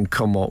 haven't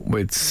come up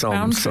with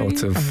some Boundary?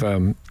 sort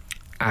of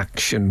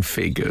action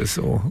figures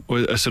or... Or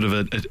a sort of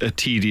a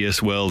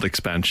tedious world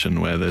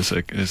expansion where there's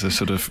a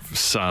sort of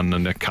son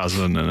and a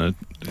cousin and a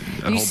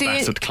You whole see,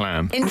 Bassett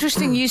clan.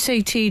 Interesting you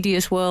say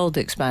tedious world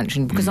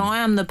expansion, because I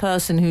am the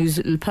person who's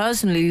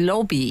personally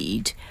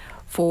lobbied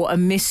for a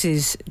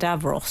Mrs.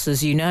 Davros,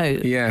 as you know,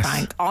 Yes.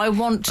 Frank. I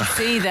want to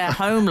see their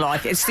home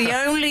life. It's the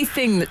only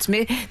thing that's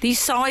these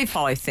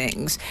sci-fi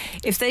things.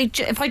 If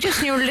I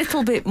just knew a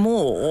little bit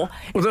more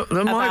Well,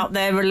 there might- about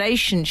their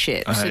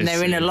relationships I and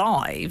their see. inner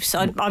lives,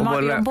 I might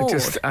be on board.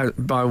 Just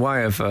by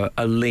way of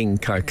a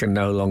link I can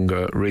no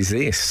longer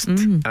resist.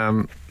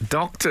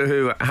 Doctor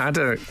Who had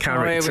a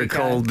character we go.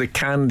 called the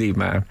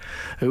Candyman,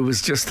 who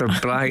was just a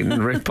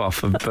blatant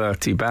rip-off of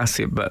Bertie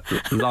Bassett, but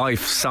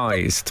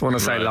life-sized. When I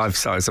say Right.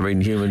 life-sized, I mean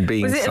human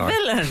being Was it a size.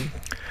 villain?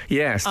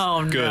 Yes.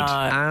 Oh, Good. no.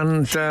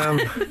 And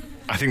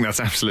I think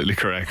that's absolutely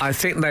correct. I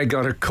think they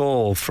got a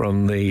call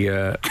from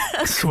the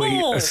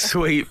call?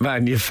 sweet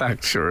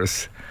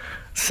manufacturers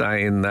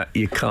saying that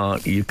you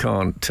can't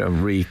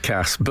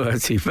recast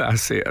Bertie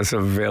Bassett as a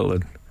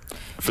villain.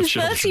 For Does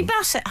Bertie children.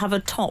 Bassett have a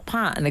top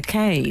hat and a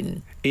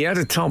cane? He had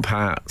a top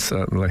hat,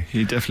 certainly.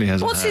 He definitely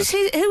has. What's a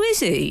hat. Who is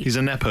he? He's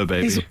a nepo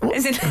baby. Is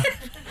it?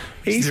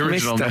 He's the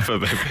original Mr. nepo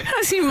baby.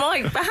 Is he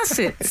Mike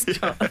Bassett?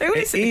 Who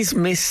is he? He's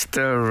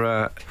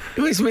Mr.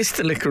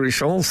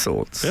 Licorice All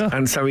Sorts. Yeah.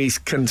 And so he's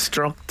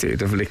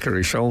constructed of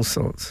Licorice All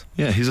Sorts.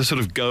 Yeah, he's a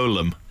sort of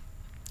golem.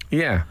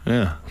 Yeah.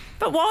 Yeah.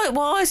 But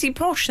why is he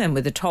posh then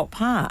with the top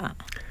hat?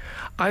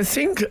 I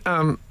think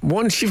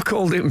once you've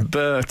called him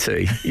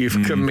Bertie,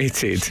 you've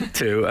committed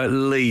to at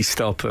least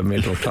upper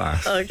middle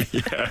class.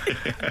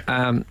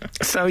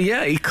 So,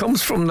 yeah, he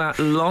comes from that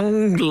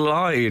long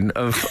line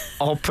of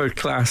upper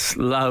class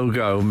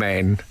logo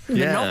men.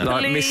 Yeah.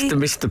 Like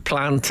Mr.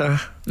 Planter.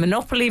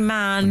 Monopoly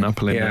Man.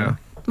 Monopoly. Yeah. Man.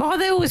 Why are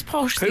they always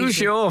posh? Who's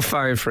these your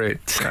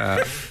favourite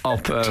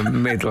upper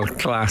middle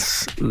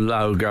class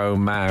logo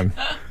man?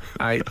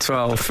 8,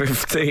 12,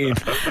 15.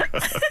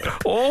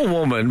 Or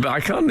woman, but I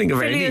can't think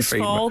of any Phileas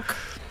female. Fogg.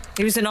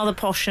 He was another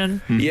poshen.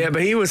 Yeah,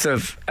 but he was a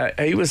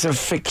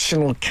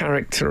fictional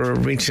character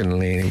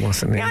originally,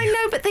 wasn't he? Yeah, I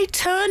know, but they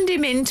turned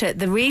him into it.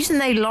 The reason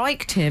they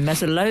liked him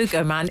as a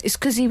logo man is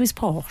because he was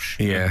posh.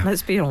 Yeah.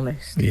 Let's be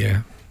honest.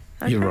 Yeah,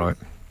 you're right.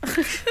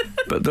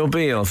 But there'll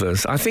be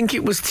others. I think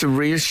it was to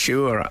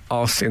reassure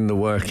us in the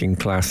working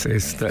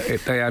classes that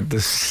they had the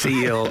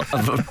seal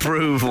of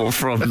approval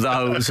from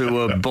those who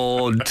were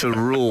born to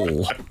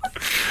rule.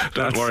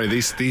 Don't worry,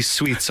 these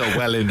sweets are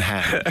well in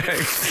hand.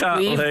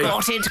 Exactly. We've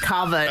got it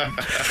covered.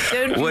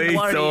 Don't you We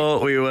worry.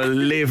 thought we were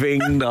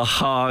living the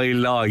high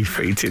life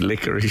eating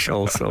licorice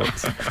all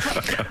sorts.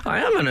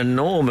 I am an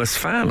enormous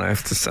fan, I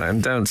have to say,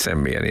 and don't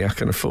send me any, I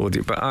can afford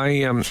it, but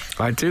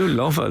I do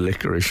love a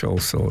licorice all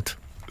sort.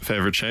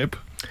 Favourite shape?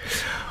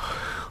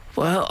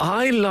 Well,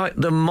 I like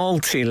the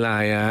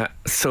multi-layer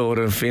sort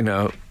of, The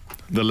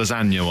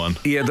lasagna one.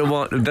 yeah, the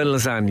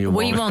lasagna one.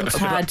 We once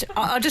had,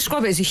 I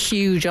describe it as a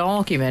huge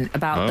argument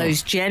about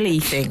those jelly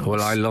things.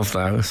 Well, I love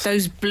those.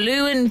 Those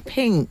blue and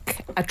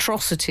pink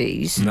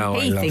atrocities. No,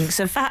 he I love- thinks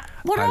of that.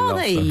 What I are love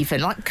they them.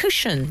 even? Like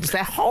cushions.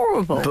 They're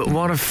horrible. But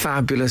what a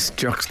fabulous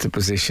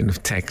juxtaposition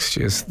of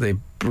textures. The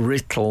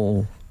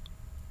brittle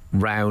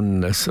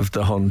roundness of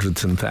the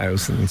hundreds and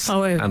thousands,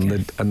 Oh, okay.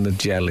 and the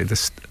jelly,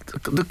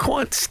 the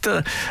quite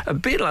a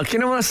bit like,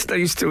 when I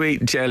used to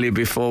eat jelly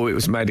before it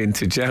was made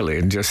into jelly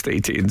and just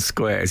eat it in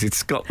squares.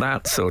 It's got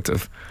that sort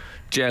of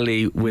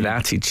jelly with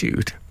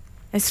attitude.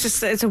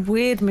 It's a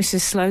weird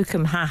Mrs.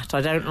 Slocum hat.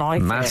 I don't like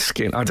it.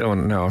 Masculine. I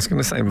don't know. I was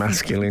going to say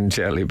masculine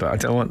jelly, but I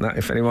don't want that.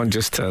 If anyone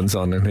just turns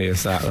on and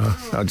hears that,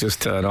 I'll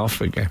just turn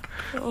off again.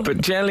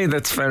 But jelly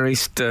that's very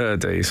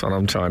sturdy is what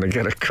I'm trying to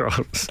get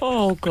across.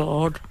 Oh,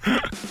 God.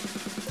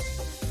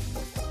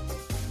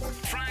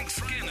 Frank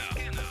Skinner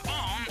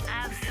on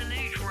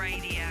Absolute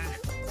Radio.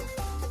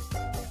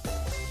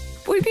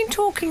 We've been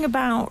talking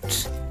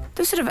about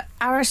the sort of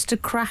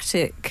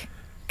aristocratic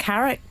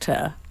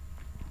character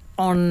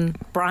on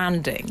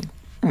branding.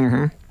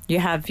 Mm-hmm. You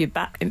have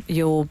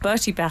your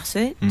Bertie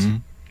Bassett,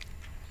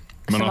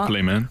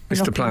 Monopoly Man.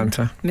 Mr.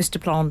 Planter.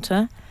 Mr.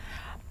 Planter.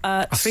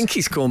 I think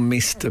he's called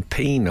Mr.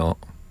 Peanut,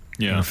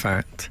 Yeah. in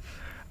fact.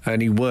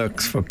 And he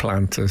works for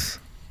Planters.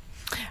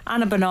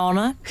 Anna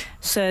Banana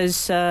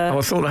says...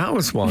 I thought that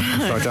was one.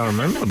 I don't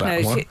remember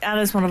that one.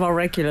 Anna's one of our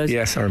regulars.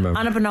 Yes, I remember.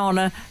 Anna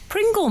Banana.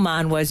 Pringle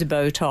Man wears a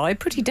bow tie.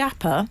 Pretty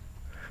dapper.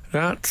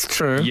 That's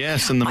true.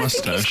 Yes, and the I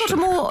think moustache. he's got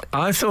a more...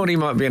 I thought he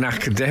might be an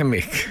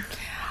academic.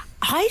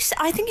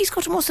 I think he's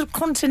got a more sort of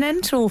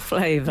continental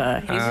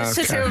flavour. He's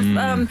a sort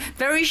of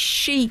very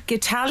chic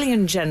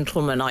Italian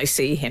gentleman, I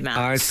see him as.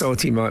 I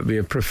thought he might be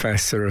a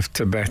professor of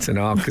Tibetan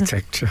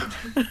architecture.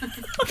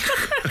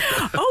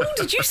 Oh,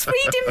 did you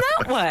read him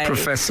that way?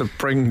 Professor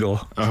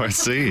Pringle. Oh, I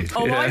see.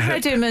 Oh, I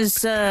read him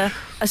as a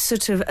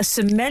sort of a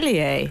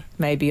sommelier,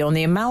 maybe, on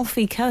the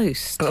Amalfi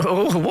Coast.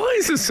 Oh, why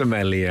is a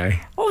sommelier?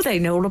 Oh, they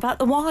know all about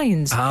the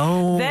wines.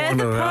 Oh, They're one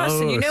the of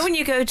person, you those. know, when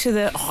you go to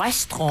the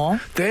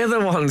restaurant. They're the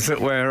ones that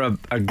wear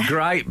a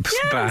grapes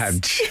Yes.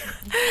 badge.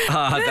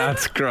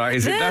 That's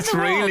crazy. they're That's the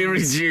really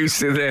ones.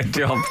 reducing their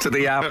job to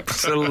the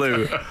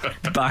absolute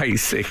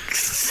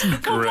basics.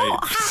 But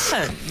what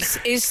happens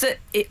is that,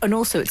 and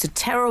also it's a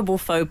terrible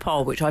faux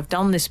pas, which I've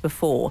done this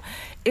before,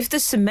 if the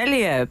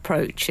sommelier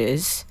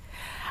approaches,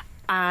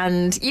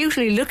 and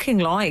usually looking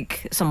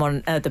like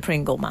someone, the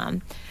Pringle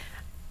Man,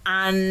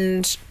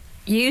 and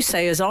you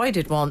say, as I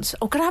did once,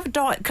 oh, could I have a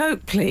Diet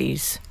Coke,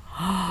 please?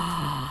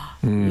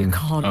 You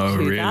can't Oh,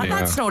 do really? that.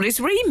 That's not his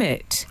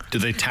remit.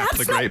 Did they tap the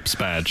That's not- grapes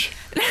badge?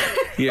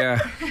 Yeah.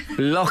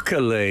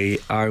 Luckily,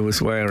 I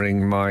was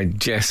wearing my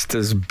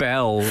Jester's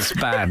Bells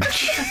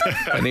badge,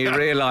 and he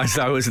realised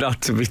I was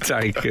not to be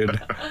taken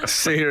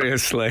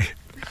seriously.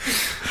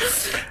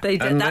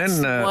 That's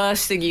the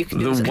worst thing you can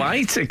do. The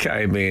waiter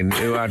came in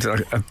who had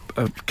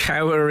a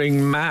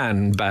cowering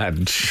man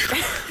badge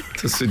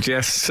to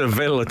suggest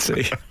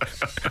civility.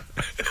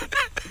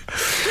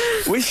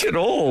 We should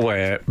all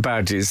wear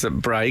badges that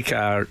break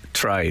our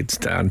trades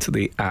down to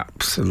the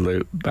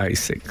absolute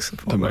basics.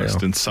 Of what The they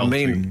most are. insulting.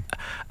 I mean,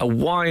 a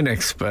wine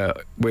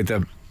expert with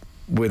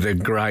a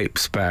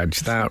grapes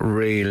badge, that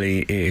really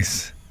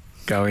is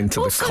going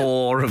to Also- the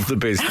core of the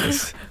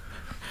business.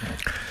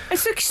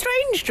 It's a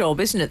strange job,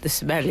 isn't it, the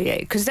sommelier?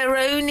 Because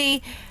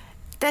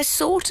they're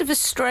sort of a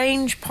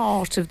strange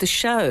part of the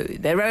show.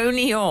 They're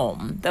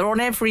on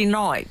every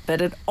night,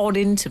 but at odd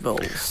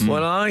intervals.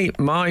 Well,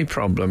 my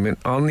problem,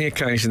 on the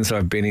occasions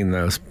I've been in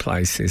those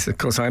places, of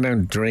course, I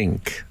don't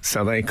drink,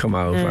 so they come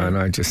over and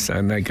I just say,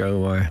 and they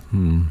go away,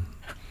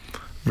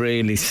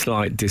 really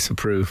slight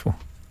disapproval.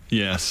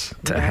 Yes.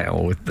 To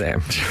hell with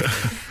them.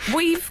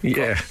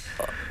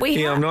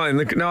 I'm not in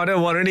the... No, I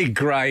don't want any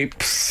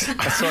grapes.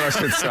 That's what I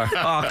should say.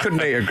 I couldn't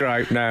eat a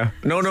grape now.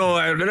 No,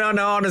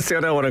 honestly, I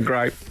don't want a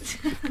grape.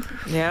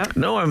 Yeah.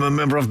 No, I'm a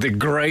member of the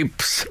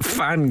Grapes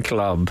fan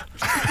club.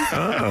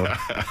 Oh.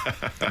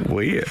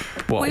 Weird.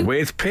 What,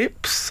 with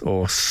pips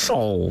or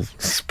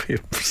Sol's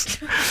pips?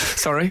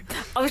 Sorry?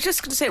 I was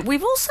just going to say,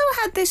 we've also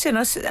had this in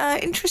us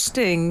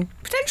interesting,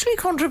 potentially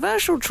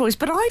controversial choice,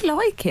 but I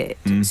like it.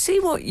 See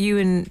what you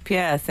and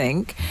Pierre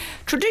think.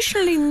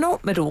 Traditionally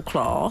not middle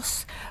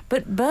class,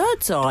 but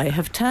Birdseye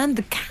have turned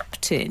the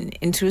captain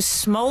into a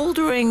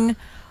smouldering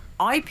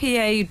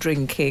IPA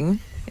drinking...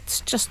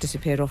 It's just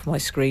disappeared off my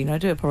screen, I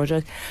do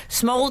apologise.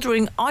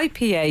 Smouldering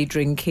IPA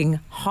drinking,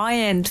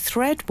 high-end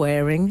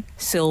thread-wearing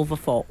silver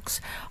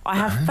fox. I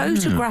have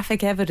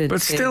photographic evidence.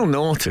 But still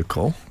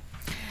nautical.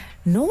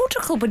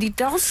 Nautical, but he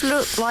does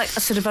look like a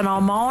sort of an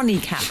Armani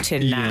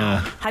captain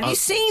now. Yeah. Have you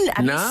seen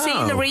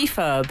the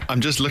refurb? I'm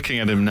just looking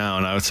at him now,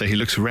 and I would say he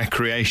looks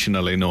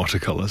recreationally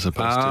nautical as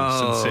opposed to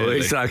sincerely.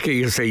 It's like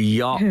he's a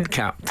yacht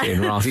captain,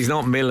 right? He's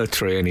not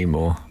military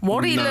anymore.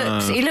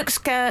 He looks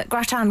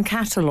Gratin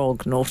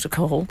catalogue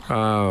nautical.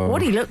 Oh.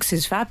 What he looks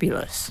is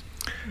fabulous.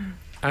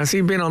 Has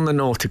he been on the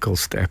nautical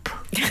step?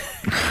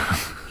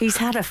 He's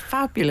had a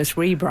fabulous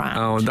rebrand.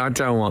 Oh, I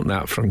don't want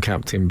that from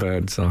Captain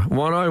Birdseye.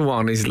 What I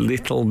want is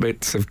little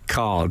bits of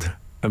cod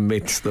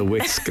amidst the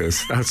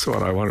whiskers. That's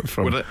what I want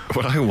from...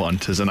 What I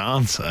want is an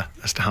answer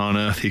as to how on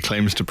earth he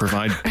claims to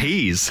provide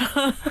peas.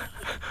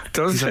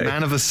 He's a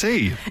man of the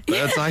sea.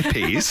 Birdseye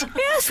peas.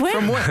 Yes,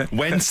 from where?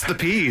 Whence the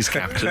peas,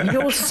 Captain?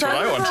 You're so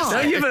right.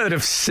 Now you've heard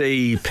of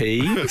sea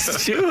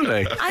peas,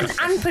 surely.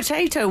 And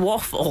potato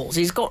waffles.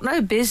 He's got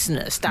no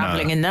business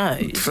dabbling in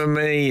those. For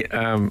me...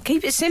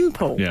 keep it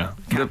simple. Yeah.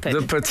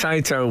 The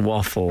potato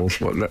waffles,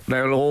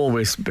 they'll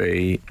always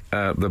be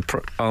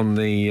on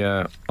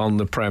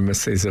the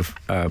premises of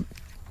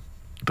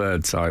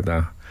Birdseye,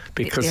 though,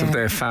 because of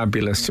their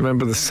fabulous... Do you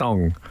remember the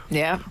song?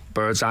 Yeah.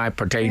 Birdseye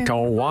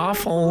potato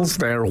waffles,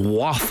 they're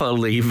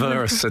waffly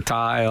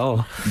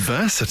versatile.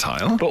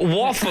 Versatile? But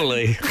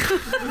waffly.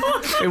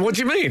 Hey, what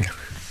do you mean?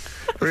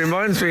 It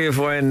reminds me of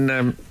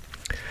when...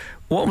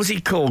 what was he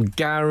called?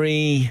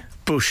 Gary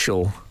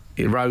Bushell.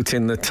 He wrote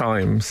in the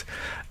Times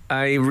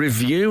a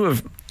review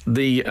of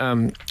the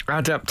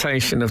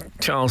adaptation of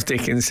Charles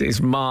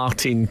Dickens's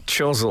Martin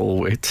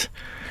Chuzzlewit,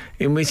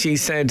 in which he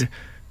said...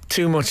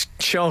 too much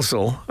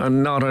chozzle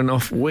and not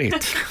enough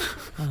wit.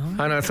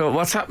 And I thought,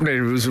 what's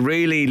happening?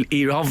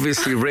 He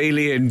obviously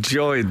really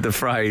enjoyed the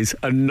phrase,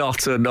 and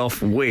not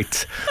enough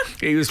wit.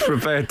 He was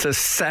prepared to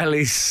sell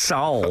his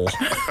soul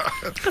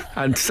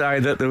and say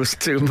that there was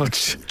too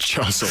much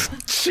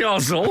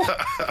chozzle.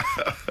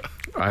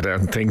 I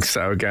don't think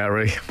so,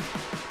 Gary.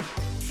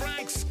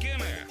 Frank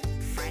Skinner.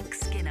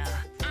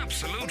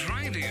 Absolute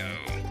Radio.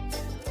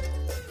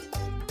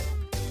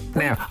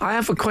 Now, I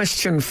have a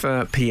question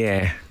for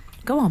Pierre.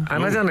 Go on.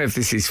 And I don't know if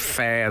this is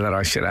fair that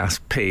I should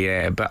ask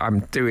Pierre, but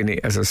I'm doing it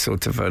as a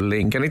sort of a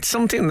link. And it's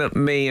something that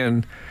me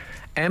and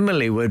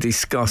Emily were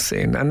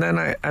discussing. And then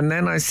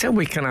I said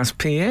we can ask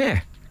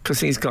Pierre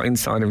because he's got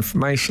inside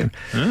information.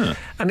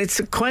 And it's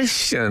a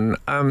question,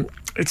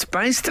 it's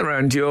based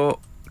around your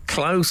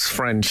close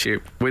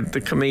friendship with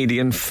the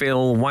comedian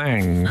Phil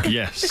Wang.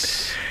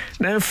 Yes.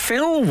 Now,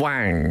 Phil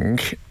Wang...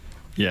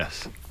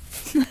 Yes.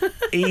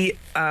 He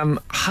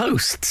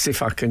hosts,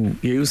 if I can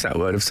use that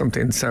word of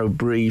something so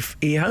brief,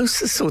 he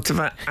hosts a sort of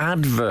an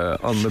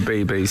advert on the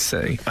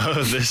BBC.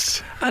 Oh,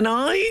 this. And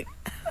I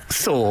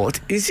thought,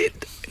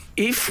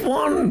 if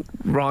one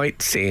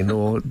writes in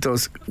or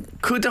does,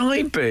 could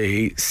I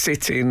be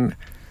sitting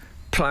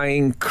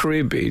playing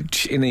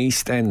cribbage in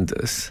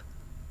EastEnders?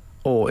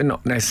 Or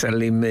not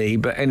necessarily me,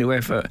 but anyway,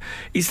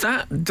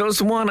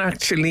 does one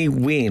actually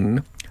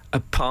win a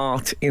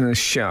part in a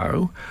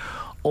show?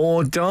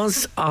 Or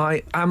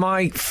am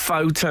I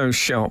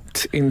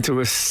photoshopped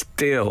into a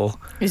still?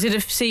 Is it a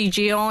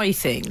CGI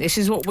thing? This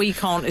is what we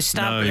can't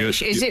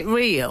establish. Is it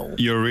real?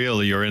 You're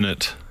real, you're in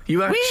it.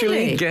 You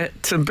actually Really?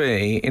 get to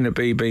be in a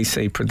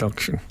BBC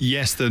production.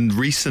 Yes, the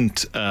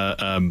recent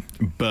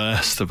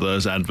burst of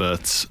those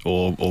adverts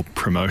or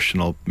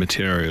promotional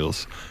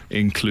materials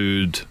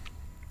include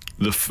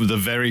the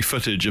very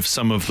footage of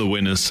some of the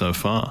winners so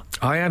far.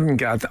 I hadn't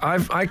gathered.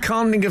 I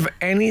can't think of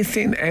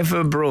anything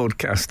ever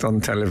broadcast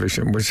on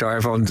television which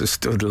I've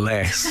understood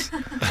less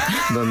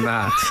than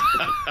that.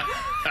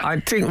 I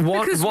think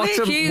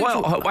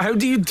how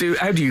do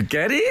you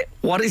get it?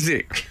 What is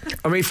it?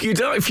 I mean,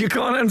 if you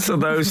can't answer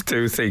those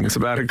two things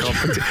about a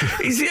competition,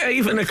 is it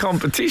even a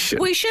competition?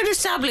 We should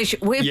establish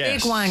we're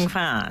Yes. big Wang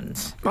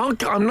fans.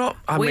 I'm not.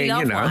 I We mean, love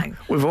you know, Wang.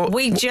 we've all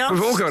We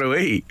got to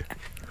eat.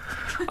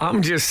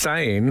 I'm just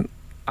saying,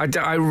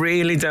 I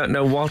really don't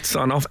know what's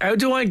on offer. How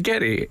do I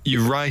get it?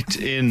 You write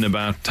in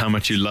about how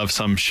much you love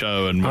some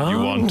show and what you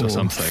want or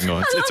something.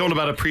 Or it's all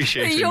about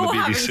appreciating You're the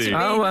having BBC. to be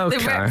Oh, the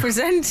okay.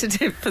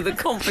 representative for the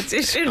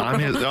competition.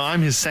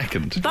 I'm his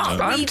second. But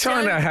I'm we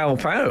trying don't- to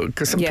help out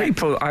because some Yeah.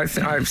 people, I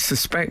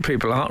suspect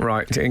people aren't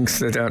writing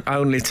so they don't,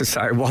 only to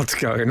say what's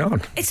going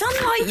on. It's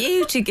unlike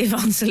you to give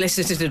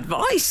unsolicited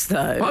advice,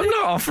 though. I'm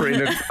not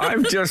offering it.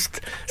 I'm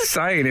just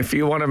saying if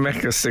you want to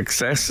make a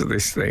success of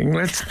this thing,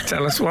 let's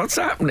tell us what's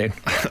happening.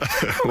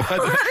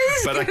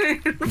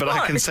 But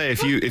I can say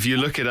if you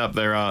look it up,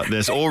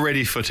 there's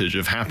already footage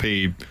of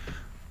happy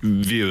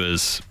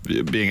viewers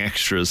being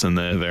extras in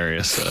their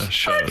various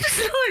shows.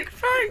 Like,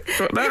 Frank,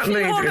 But that if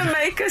you want to needed-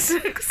 make a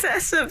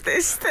success of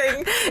this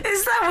thing,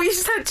 is that what you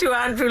said to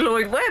Andrew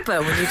Lloyd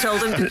Webber when you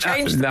told him to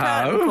change the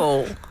curtain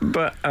call?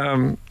 But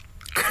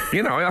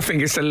I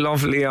think it's a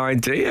lovely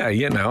idea.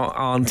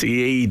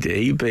 Auntie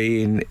Edie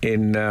being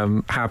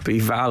in Happy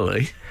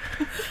Valley,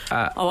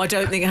 I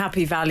don't think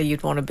Happy Valley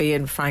you'd want to be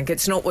in, Frank.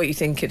 It's not what you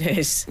think it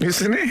is.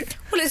 isn't it?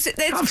 Well, it's I've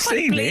quite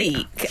seen it.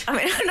 bleak. I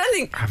mean, I don't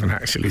think... I haven't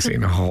actually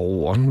seen a whole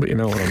one, but you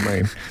know what I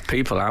mean.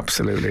 People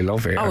absolutely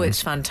love it. Oh,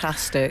 it's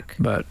fantastic.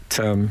 But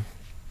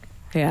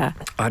Yeah.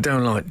 I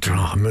don't like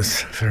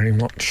dramas very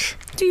much.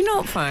 Do you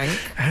not, Frank?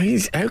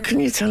 How can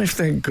you tell if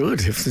they're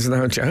good if there's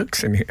no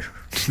jokes in it?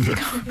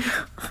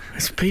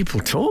 It's people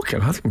talking.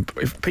 I think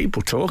if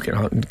people talking,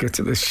 I can get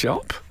to the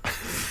shop.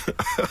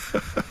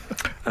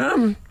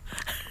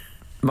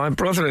 My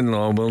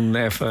brother-in-law will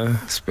never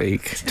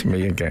speak to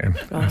me again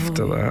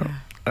after that.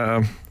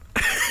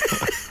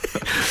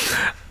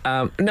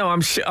 No,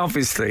 I'm sure.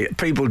 Obviously,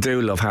 people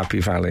do love Happy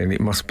Valley, and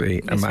it must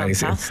be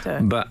amazing.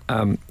 fantastic. But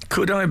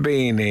could I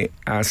be in it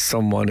as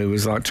someone who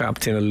was like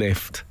trapped in a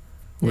lift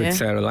with Yeah.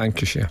 Sarah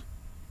Lancashire?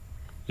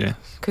 Yes.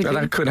 Could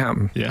That you? could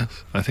happen. Yes,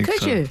 I think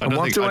Could so. you? And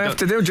what do I have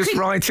to do? Just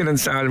write in and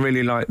say I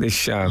really like this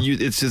show.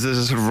 There's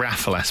a sort of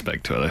raffle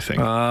aspect to it, I think.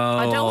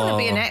 I don't want to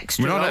be an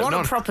extra. We're not- I want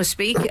not- a proper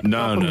speaker.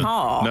 no, proper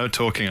part. no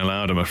talking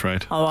aloud, I'm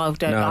afraid. Oh, I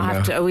don't. No, I have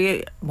no. to. Are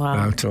we?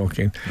 Wow. No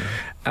talking.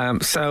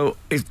 So,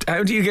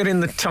 how do you get in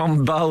the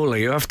Tom Bowler?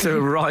 You have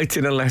to write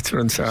in a letter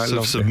and say I Sort of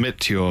love it.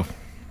 submit your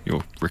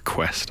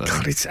request. I God,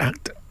 think. it's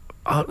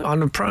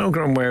on a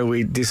program where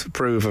we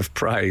disapprove of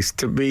praise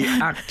to be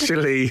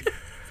actually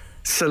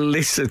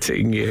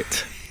soliciting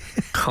it.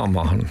 Come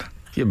on,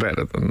 you're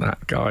better than that,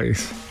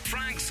 guys.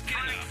 Frank Skinner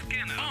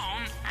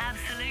on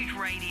Absolute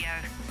Radio.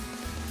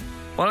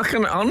 Well, I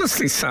can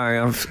honestly say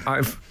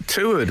I've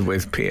toured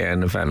with Pierre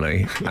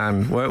Novelli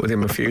and worked with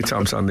him a few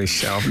times on this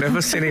show. I've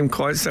never seen him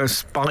quite so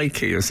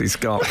spiky as he's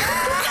got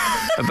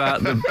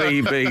about the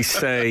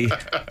BBC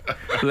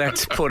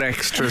 "Let's put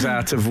extras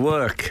out of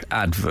work"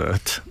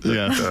 advert.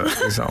 Yeah.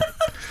 that is on.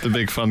 The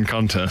big fun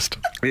contest.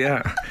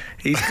 Yeah,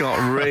 he's got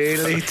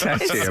really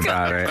touchy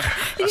about it.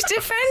 He's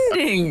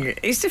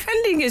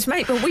defending his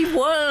mate, but we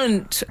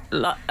weren't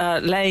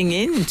laying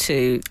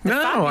into the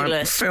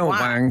fabulous Phil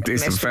Wang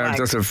Miss Wang.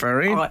 does a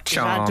very All right,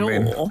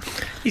 charming.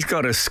 J'adore. He's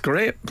got a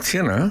script,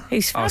 you know.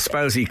 He's I fab-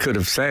 suppose he could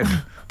have said,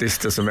 "This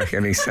doesn't make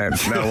any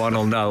sense. No one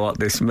will know what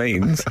this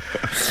means."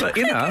 But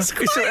you know, It's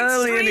it's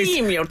quite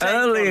extreme, your take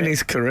early on in it.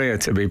 his career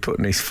to be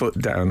putting his foot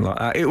down like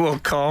that. It will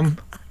come.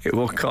 It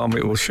will come.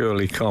 It will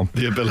surely come.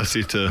 The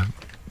ability to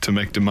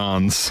make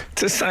demands.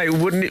 To say,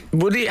 would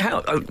it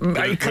help? Can't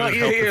you help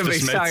hear if me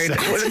this made saying?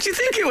 sense? Well, do you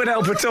think it would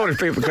help at all if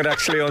people could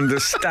actually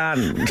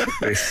understand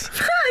this?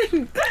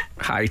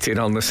 Hating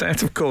on the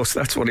set, of course.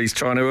 That's what he's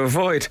trying to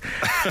avoid.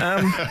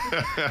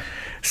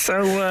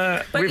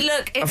 But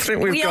look, I if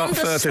think we've we got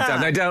further understand-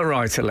 down. They don't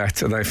write a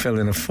letter; they fill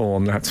in a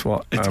form. That's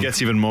what. It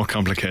gets even more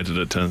complicated,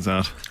 it turns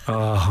out.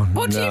 Oh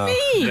What do no. you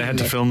mean? They had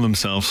to film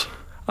themselves.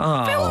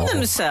 Film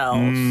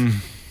themselves.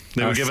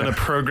 They were That's given a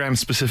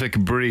program-specific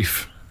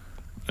brief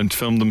and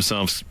filmed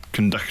themselves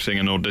conducting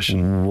an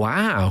audition.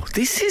 Wow,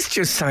 this is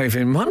just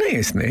saving money,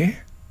 isn't it?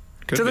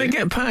 Could Do they be.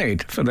 get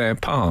paid for their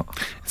part?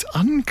 It's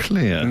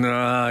unclear.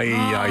 No,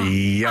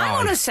 Hang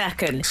on a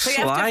second. So you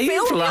have to Slave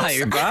film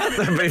labour at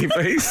the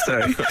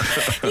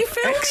BBC. You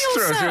film Extras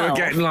who yourself. are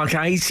getting like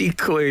 80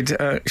 quid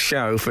a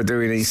show for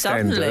doing EastEnders.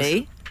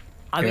 Suddenly,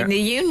 I mean, Yeah. the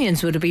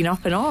unions would have been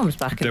up in arms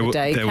back in the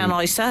day, can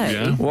I say?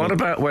 Yeah. What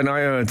about when I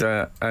heard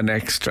an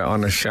extra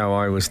on a show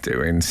I was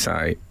doing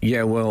say,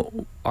 yeah, well,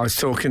 I was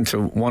talking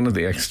to one of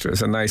the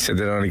extras and they said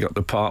they'd only got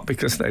the part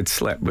because they'd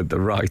slept with the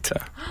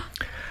writer.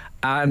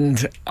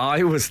 And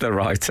I was the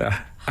writer.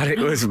 And it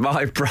was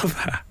my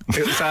brother.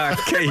 It was our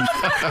Keith.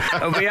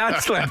 And we had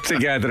slept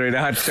together in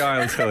our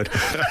childhood.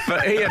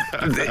 But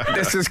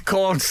this has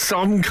caused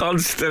some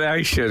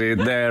consternation in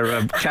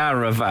their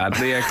caravan,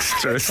 the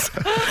extras,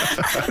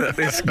 that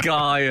this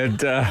guy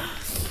had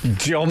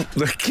jumped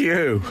the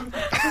queue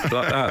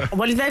like that.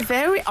 Well, they're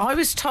very. I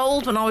was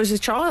told when I was a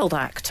child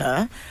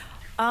actor,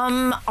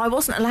 I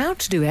wasn't allowed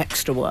to do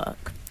extra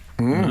work.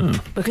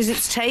 Because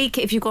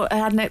if you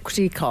had an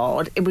equity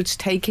card, it was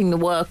taking the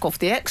work off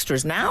the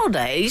extras.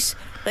 Nowadays,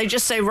 They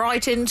just say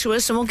write into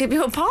us and we'll give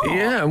you a part.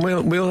 Yeah, and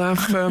we'll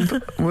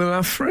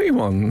have free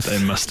ones.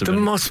 They must have There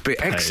been must be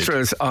paid.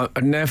 extras are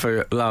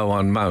never low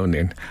on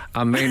moaning.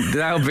 I mean,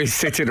 they'll be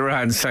sitting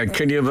around saying,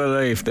 "Can you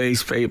believe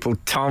these people,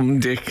 Tom,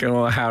 Dick,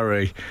 or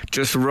Harry,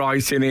 just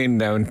writing in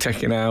now and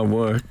taking our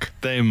work?"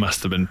 They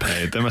must have been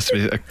paid. There must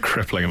be a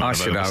crippling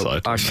amount of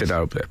oversight. I should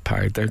hope they're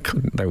paid.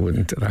 They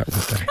wouldn't do that, would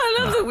they? I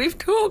love that we've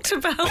talked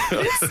about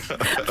this for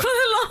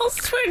the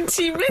last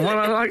 20 minutes. Well,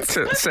 I like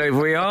to say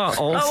we are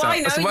also, I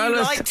know as well you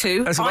as, like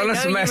to. as I well know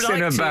as you messing like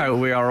to. about,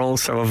 we are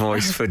also a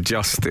voice for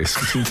justice.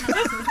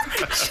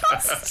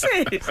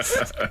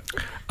 Justice.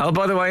 Oh,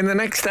 by the way, in the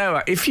next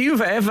hour, if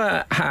you've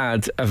ever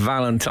had a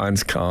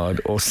Valentine's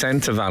card or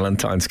sent a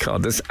Valentine's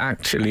card that's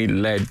actually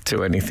led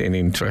to anything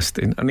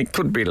interesting, and it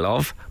could be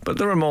love, but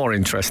there are more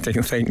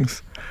interesting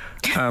things.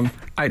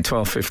 8,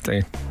 12,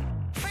 15.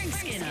 Frank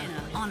Skinner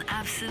on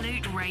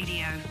Absolute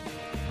Radio.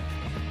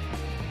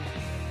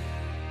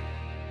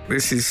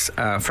 This is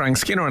Frank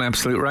Skinner on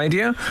Absolute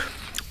Radio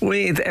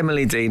with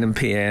Emily Dean and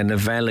Pierre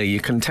Novelli. You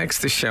can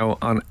text the show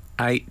on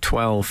 8,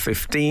 12,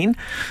 15.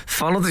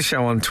 Follow the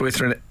show on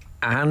Twitter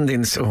and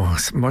it's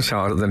much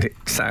harder than it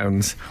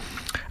sounds.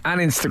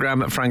 And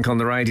Instagram at Frank on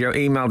the Radio.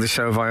 Email the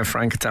show via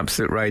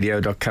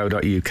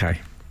frank@absoluteradio.co.uk.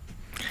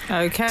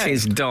 Okay.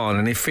 Tis done,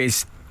 and if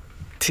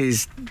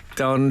tis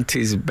done,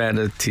 tis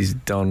better, tis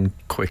done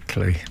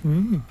quickly.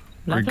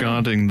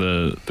 Regarding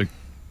the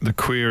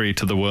query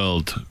to the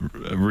world,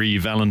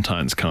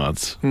 Valentine's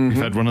cards. We've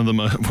had one of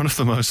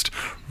the most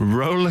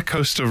roller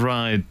coaster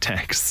ride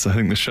texts I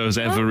think the show's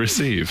ever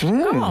received.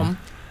 Go on.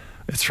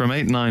 It's from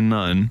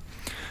 899.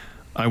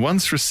 I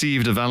once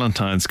received a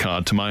Valentine's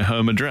card to my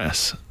home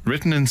address.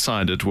 Written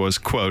inside it was,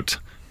 quote,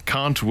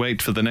 "Can't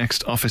wait for the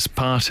next office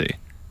party,"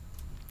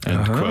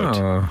 end quote.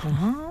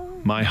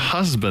 My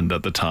husband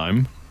at the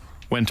time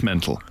went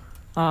mental.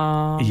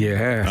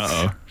 Yes.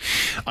 Uh-oh.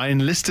 I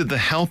enlisted the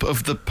help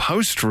of the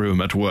post room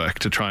at work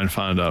to try and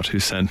find out who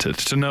sent it,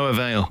 to no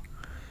avail.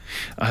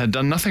 I had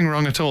done nothing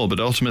wrong at all, but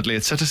ultimately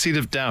it set a seed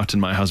of doubt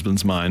in my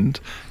husband's mind,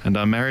 and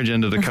our marriage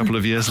ended a couple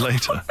of years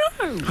later.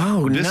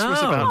 Oh, This no.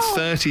 was about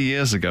 30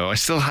 years ago. I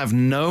still have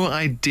no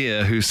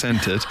idea who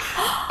sent it.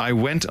 I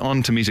went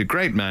on to meet a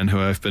great man who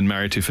I've been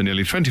married to for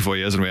nearly 24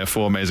 years, and we have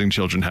 4 amazing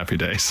children. Happy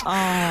days.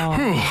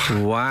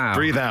 Wow.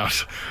 Breathe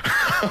out.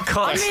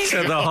 Cut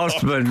to the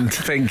husband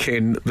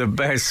thinking the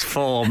best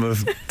form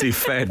of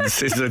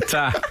defence is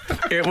attack.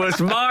 It was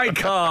my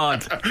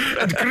card.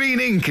 And green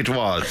ink it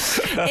was.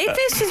 If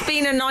this has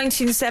been a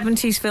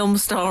 1970s film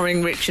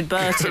starring Richard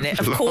Burton, it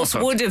of course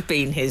would have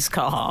been his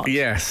card.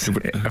 Yes, of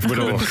Would have been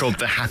course. called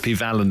the Happy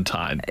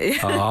Valentine.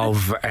 Oh,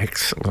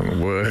 excellent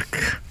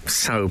work.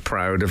 So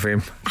proud of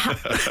him. How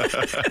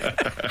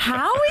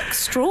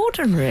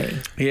extraordinary.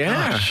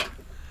 Yeah. Gosh.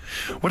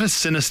 What a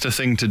sinister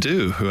thing to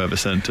do, whoever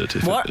sent it.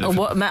 What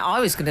I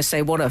was going to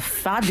say, what a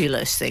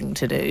fabulous thing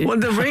to do. Well,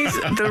 the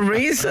reason Giving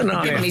me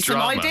some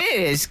drama.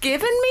 ideas.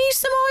 Giving me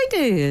some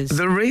ideas.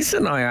 The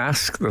reason I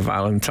ask the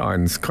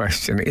Valentine's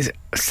question is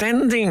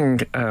sending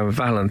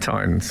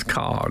Valentine's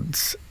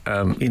cards,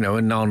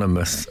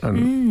 anonymous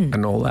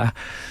and all that,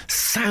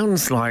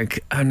 sounds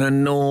like an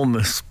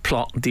enormous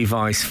plot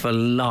device for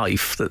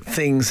life, that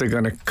things are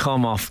going to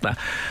come off that.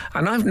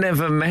 And I've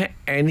never met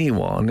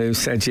anyone who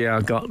said, yeah,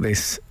 I got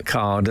this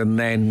card and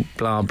then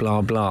blah,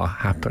 blah, blah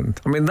happened.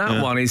 I mean,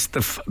 that one is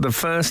the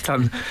first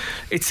time.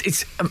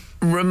 It's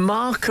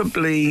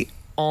remarkably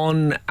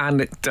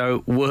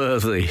anecdote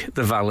worthy,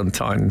 the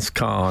Valentine's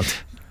card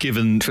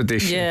Given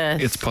tradition.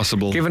 Yes. it's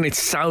possible. Given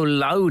it's so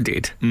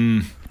loaded.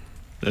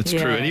 That's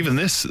Yeah. true. And even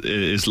this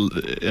is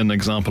an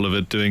example of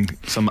it doing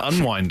some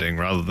unwinding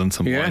rather than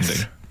some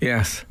winding.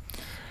 Yes.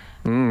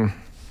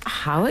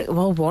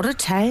 What a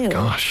tale.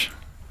 Gosh.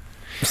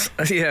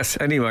 Yes.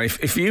 Anyway,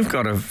 if you've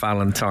got a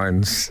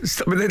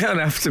Valentine's, I mean, they don't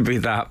have to be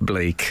that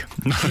bleak.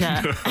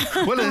 No.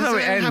 Well, it's Although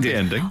a happy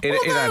ending.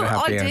 It had a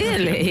happy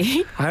ending.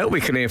 Ideally. I hope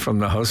we can hear from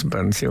the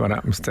husband, see what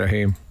happens to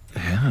him.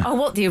 Oh,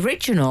 what, the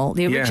original?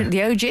 The Yeah.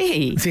 OG?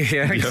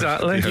 Yeah,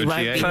 exactly. the You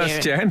won't be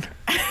First hearing- gen.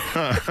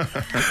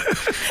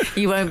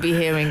 You won't be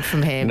hearing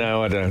from him.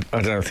 No, I don't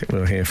think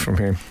we'll hear from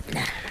him.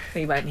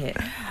 You won't hear.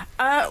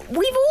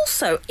 We've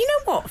also, you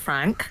know what,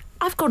 Frank?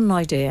 I've got an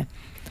idea.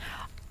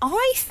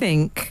 I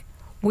think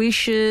we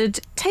should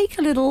take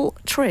a little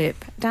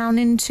trip down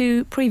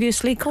into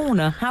Previously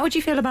Corner. How would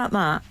you feel about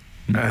that?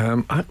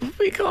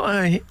 We got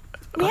a...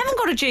 We haven't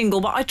got a jingle,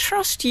 but I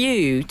trust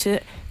you to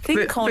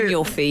think on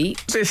your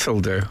feet. This'll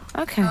do.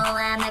 Okay. Oh,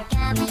 I'm a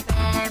gummy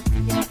bear.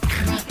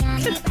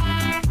 Gummy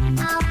bear.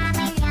 Oh, I'm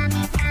a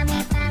yummy,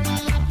 gummy, gummy,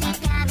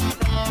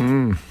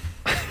 gummy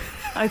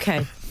bear.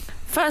 Okay.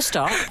 First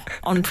up,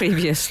 on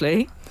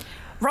Previously,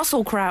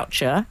 Russell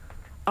Croucher.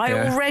 I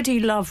Yeah. already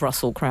love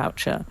Russell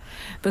Croucher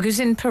because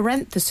in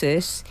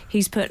parenthesis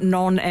he's put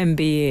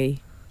non-MBE.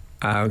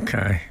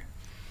 Okay.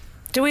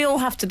 Do we all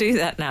have to do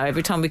that now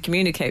every time we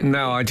communicate?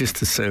 No, I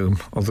just assume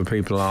other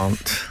people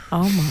aren't,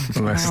 Oh my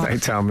unless God. they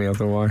tell me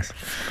otherwise.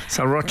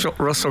 So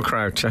Russell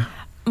Croucher.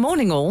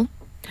 Morning all.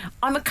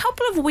 I'm a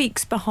couple of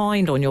weeks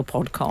behind on your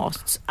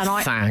podcasts, and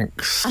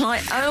Thanks.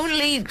 I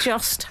only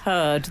just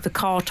heard the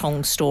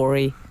Cartong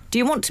story. Do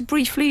you want to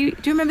briefly?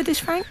 Do you remember this,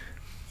 Frank?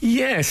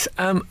 Yes,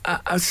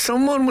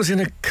 someone was in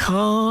a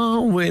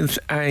car with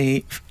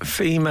a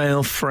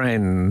female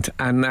friend,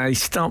 and they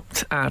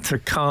stopped at a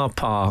car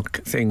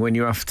park thing when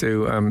you have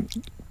to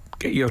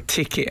get your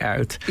ticket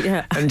out.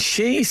 Yeah. And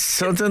she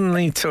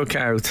suddenly took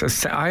out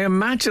I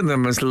imagine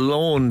them as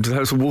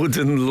those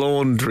wooden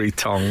laundry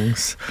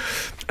tongs.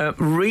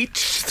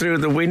 Reached through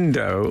the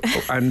window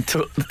and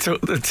took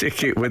the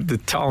ticket with the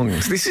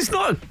tongs. This is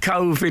not a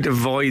COVID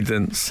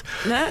avoidance.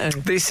 No.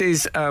 This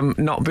is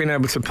not being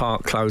able to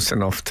park close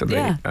enough to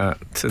the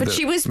But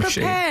she was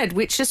machine. prepared,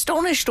 which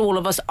astonished all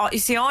of us. You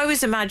see, I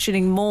was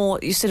imagining more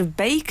sort of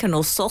bacon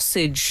or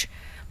sausage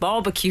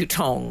barbecue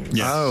tongs.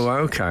 Yes. Oh,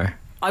 okay.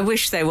 I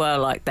wish they were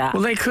like that.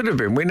 Well, they could have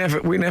been. We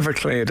never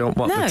cleared up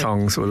what No. the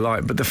tongs were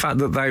like, but the fact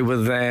that they were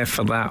there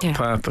for that Yeah.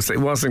 purpose, it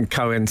wasn't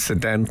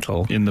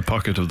coincidental. In the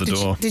pocket of the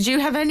door. Did you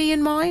have any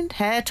in mind?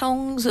 Hair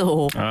tongs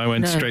or? I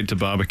went No. straight to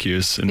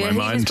barbecues in Yeah, my he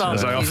mind, was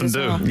as I barbecues often as do.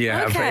 well.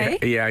 Yeah, Okay.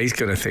 yeah, he's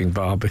going to think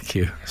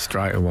barbecue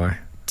straight away.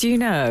 Do you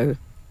know?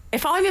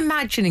 If I'm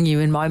imagining you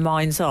in my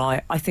mind's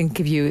eye, I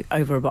think of you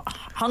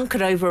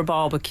hunkered over a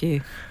barbecue.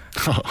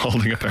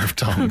 Holding a pair of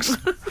tongs.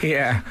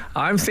 Yeah,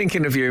 I'm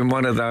thinking of you in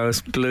one of those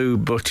blue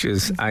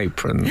butcher's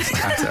aprons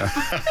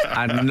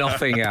and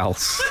nothing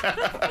else.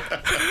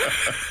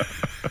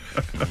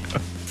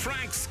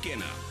 Frank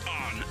Skinner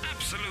on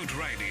Absolute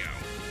Radio.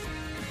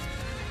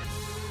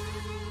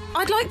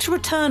 I'd like to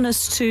return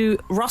us to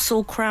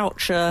Russell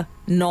Croucher,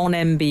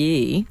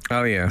 non-MBE.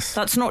 Oh, yes.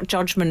 That's not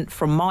judgment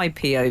from my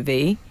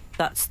POV.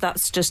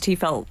 That's just he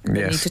felt the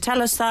Yes. need to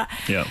tell us that.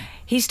 Yeah.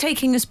 He's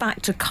taking us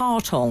back to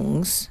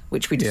Cartongs,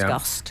 which we Yeah.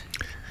 discussed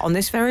on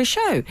this very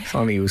show. If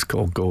only he was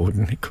called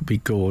Gordon. It could be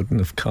Gordon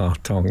of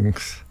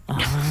Cartongs.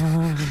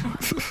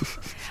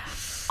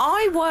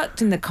 I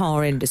worked in the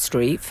car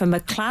industry for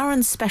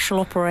McLaren Special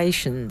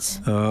Operations.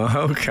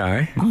 Oh,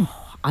 okay.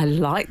 I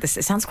like this.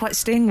 It sounds quite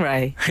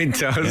Stingray. It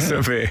does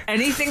a bit.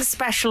 Anything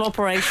special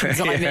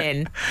operations I'm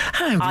in,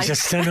 I'm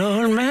just an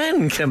old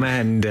man,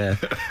 Commander.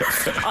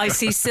 I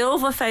see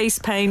silver face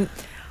paint.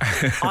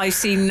 I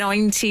see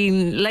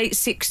late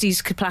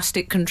 60s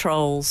plastic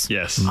controls.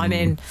 Yes. I'm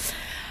in.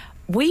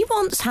 We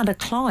once had a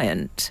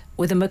client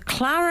with a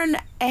McLaren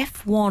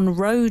F1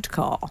 road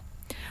car,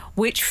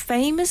 which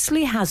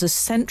famously has a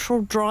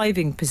central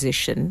driving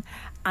position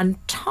and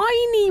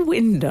tiny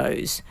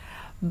windows,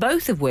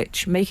 both of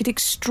which make it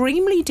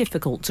extremely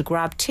difficult to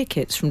grab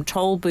tickets from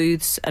toll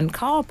booths and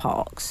car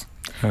parks.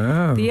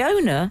 Oh. The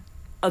owner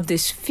of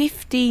this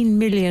 £15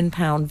 million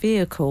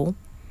vehicle,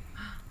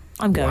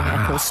 I'm going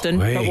Eccleston,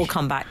 but we'll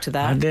come back to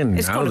that. I didn't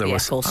It's know got to there be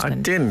was. I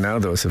Eccleston. didn't know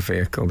there was a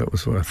vehicle that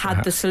was worth Had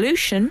that. the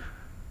solution,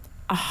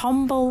 a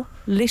humble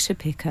litter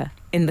picker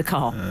in the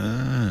car.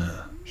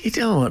 You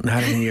don't want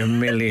that in your £1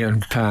 million,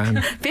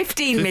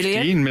 15 million.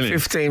 15 million.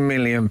 £15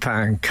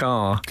 million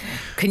car.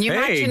 Can you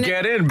Hey, imagine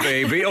get in,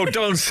 baby. Oh,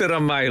 don't sit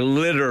on my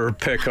litter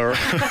picker.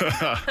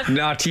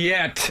 Not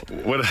yet.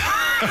 What,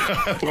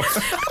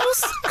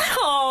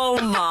 Oh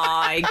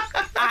my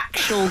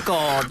actual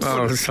God.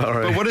 Oh,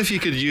 sorry. but what if you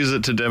could use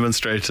it to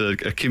demonstrate a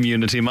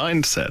community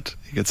mindset?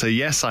 You could say,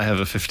 yes, I have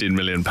a £15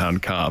 million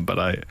car, but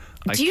I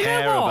Do you know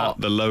care what?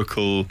 about the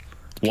local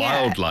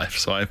Yeah. wildlife,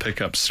 so I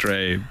pick up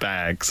stray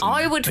bags. and-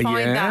 I would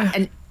find Yeah.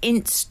 that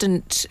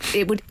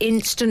it would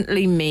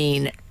instantly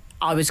mean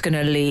I was going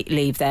to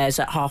leave theirs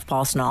at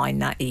 9:30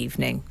 that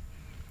evening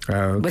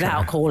Okay.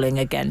 without calling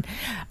again.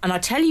 And I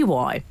tell you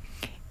why.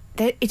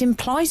 It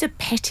implies a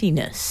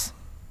pettiness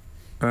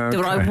that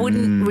I Okay.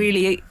 wouldn't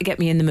really get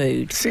me in the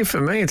mood. See,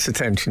 for me, it's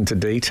attention to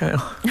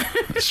detail.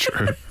 It's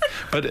true.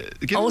 But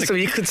given Also,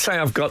 you could say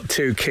I've got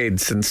 2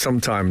 kids, and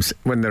sometimes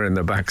when they're in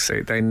the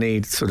backseat, they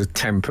need sort of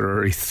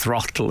temporary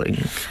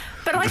throttling.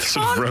 But I the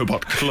sort of can't.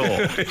 robot claw,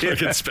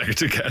 like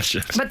Inspector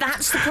Gadget. But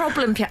that's the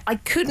problem, Pierre. I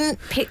couldn't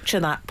picture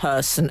that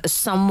person as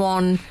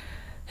someone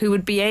who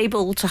would be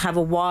able to have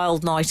a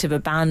wild night of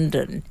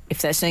abandon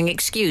if they're saying,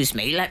 "Excuse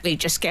me, let me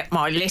just get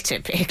my litter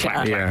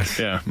picker." Yes.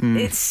 Yeah.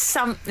 It's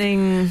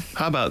something.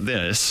 How about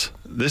this?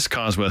 This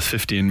car's worth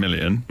 15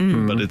 million,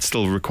 but it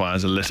still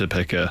requires a litter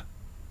picker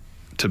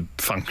to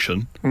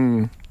function.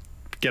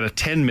 Get a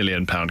 10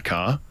 million pound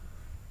car,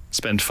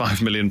 spend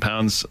 £5 million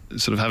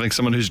sort of having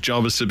someone whose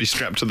job is to be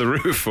strapped to the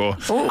roof or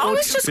I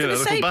was just you going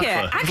know, to say, little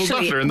Pierre, butler. Little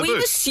butler in the we've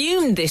boot.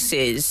 assumed this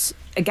is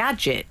a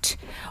gadget.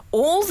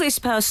 All this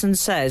person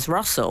says,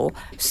 Russell,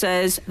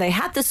 says they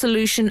had the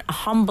solution, a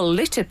humble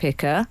litter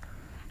picker.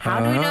 How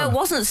do we know it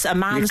wasn't a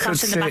man You sat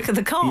could in the back say- of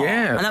the car?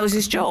 yeah. And that was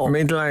his job.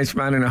 Middle-aged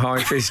man in a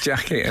high-vis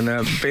jacket and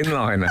a bin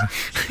liner.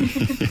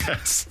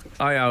 yes.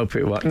 I hope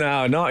it was.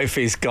 No, not if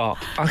he's got.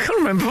 I can't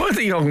remember where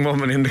the young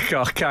woman in the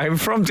car came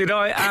from. Did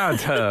I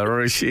add her,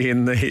 or is she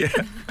in the?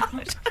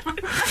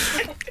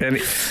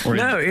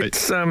 No,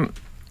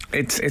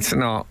 it's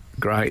not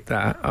great.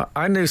 That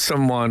I knew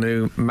someone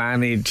who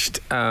managed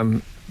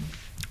John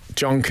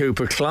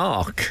Cooper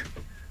Clarke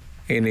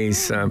in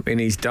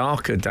his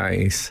darker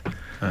days,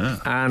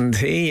 and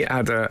he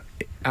had a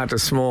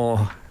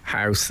small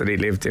house that he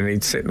lived in.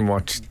 He'd sit and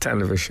watch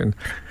television,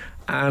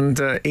 and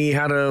he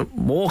had a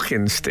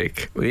walking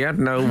stick. He had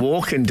no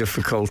walking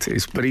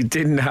difficulties, but he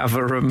didn't have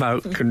a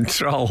remote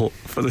control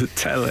for the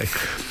telly.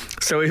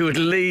 So he would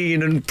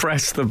lean and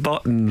press the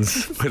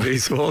buttons with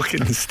his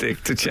walking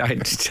stick to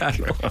change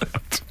channel.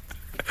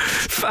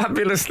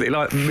 Fabulously,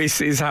 like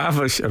Mrs.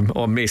 Havisham,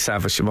 or Miss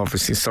Havisham,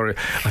 obviously. Sorry,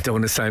 I don't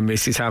want to say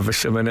Mrs.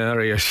 Havisham and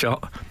area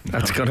shot.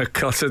 That's going to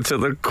cut her to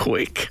the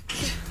quick.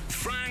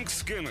 Frank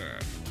Skinner.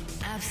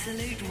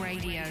 Absolute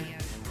Radio.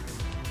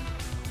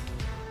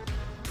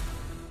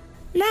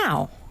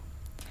 Now,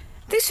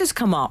 this has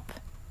come up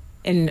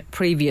in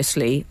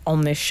previously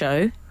on this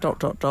show. ...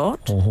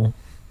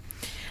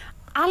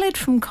 Aled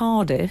from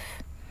Cardiff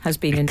has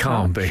been in touch.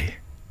 Can't be.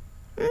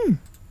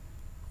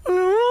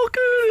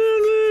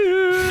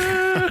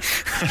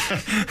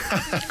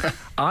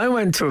 I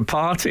went to a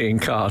party in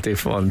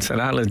Cardiff once, and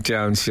Alan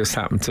Jones just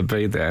happened to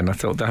be there, and I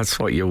thought that's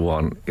what you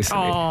want, isn't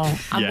Oh,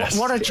 and Yes.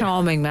 what a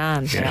charming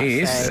man. it? Yeah,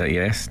 he is.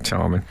 Yes,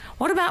 charming.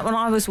 What about when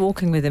I was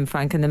walking with him,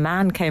 Frank, and the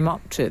man came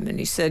up to him and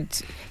he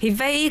said,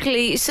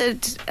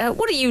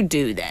 what do you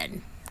do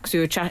then? Because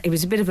we were chatting, he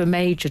was a bit of a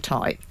major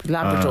type,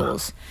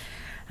 Labradors.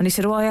 And he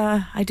said, oh,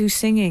 I do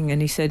singing.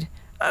 And he said,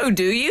 oh,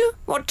 do you?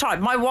 What type?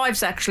 My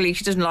wife's actually,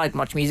 she doesn't like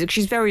much music.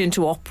 She's very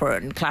into opera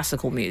and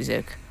classical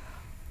music.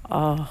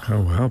 Oh,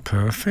 well,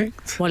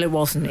 perfect. Well, it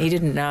wasn't. He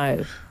didn't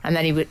know. And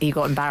then he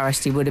got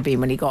embarrassed. He would have been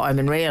when he got home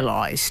and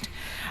realised.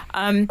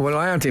 Well,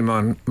 I had him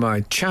on my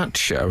chat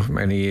show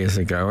many years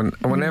ago, and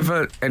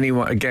whenever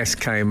a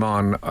guest came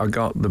on, I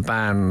got the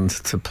band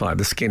to play,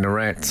 the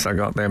Skinnerettes, I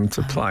got them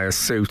to play a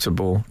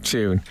suitable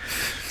tune.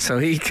 So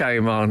he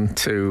came on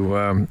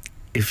to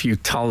If You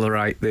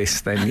Tolerate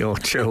This, Then Your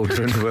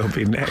Children Will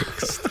Be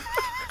Next.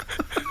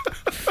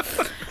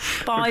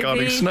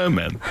 Regarding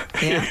snowmen.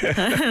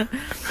 Yeah.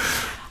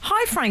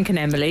 Hi, Frank and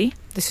Emily.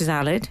 This is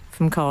Aled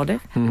from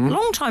Cardiff.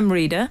 Long-time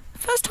reader,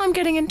 first time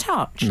getting in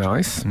touch.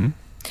 Nice.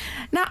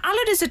 Now,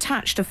 Aled has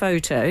attached a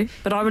photo,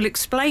 but I will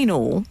explain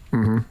all.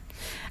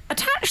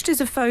 Attached is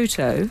a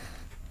photo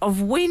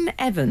of Wyn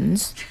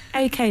Evans,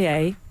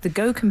 a.k.a. the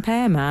Go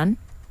Compare Man,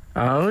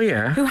 Oh,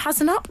 yeah. who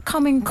has an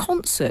upcoming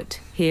concert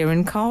here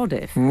in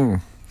Cardiff.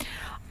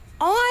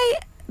 I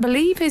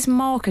believe his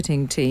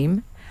marketing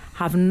team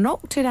have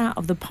knocked it out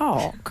of the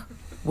park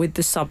with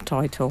the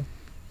subtitle.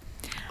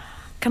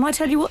 Can I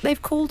tell you what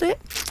they've called it?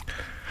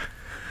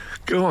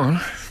 Go on.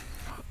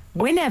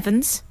 Wyn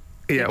Evans.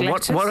 Yeah,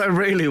 what I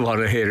really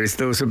want to hear is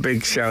there was a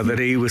big show that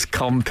he was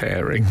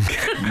comparing.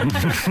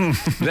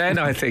 Then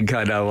I think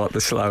I know what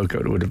the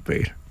slogan would have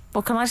been.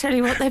 Well, can I tell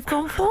you what they've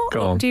gone for?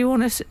 Go on. Do you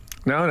want to...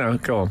 No,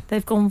 go on.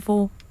 They've gone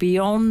for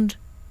Beyond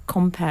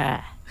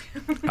Compare.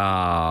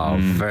 Ah,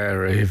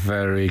 very,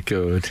 very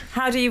good.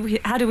 How do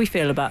we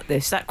feel about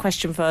this? That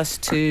question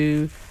first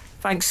to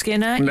Frank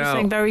Skinner. You're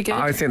saying very good?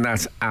 I think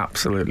that's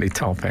absolutely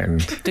top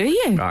end. Do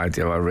you? I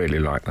do. I really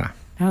like that.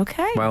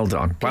 Okay. Well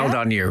done. Well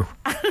done, you.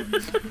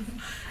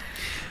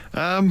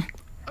 I'm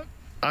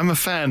a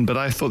fan, but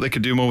I thought they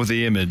could do more with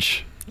the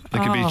image. They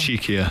could be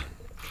cheekier.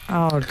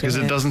 Oh, Because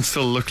it doesn't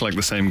still look like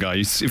the same guy.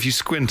 If you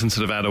squint and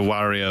sort of add a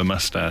Wario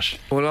mustache.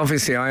 Well,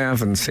 obviously, I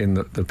haven't seen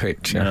the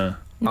picture. No.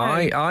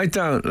 I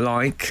don't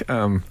like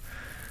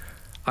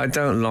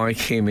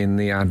him in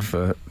the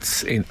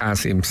adverts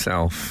as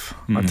himself.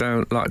 I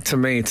don't like. To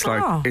me, it's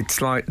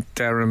like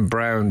Darren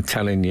Brown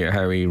telling you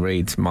how he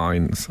reads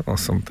minds or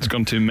something. It's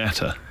gone too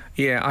meta.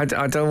 Yeah,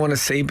 I don't want to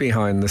see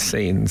behind the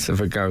scenes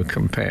of a Go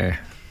Compare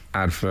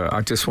advert.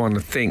 I just want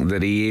to think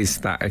that he is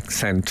that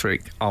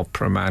eccentric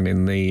opera man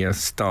in the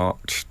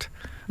starched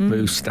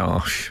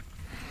moustache.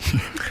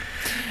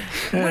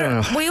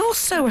 We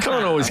also have...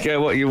 Can't always get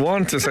what you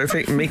want, as I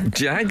think Mick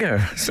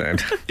Jagger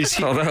said.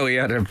 Although he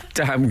had a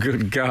damn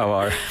good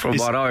go, from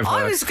what I've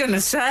heard. I was going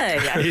to say,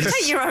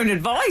 take your own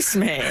advice,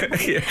 mate.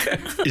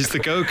 Is the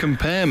Go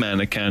Compare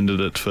Man a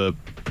candidate for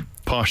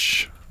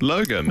posh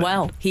logo man?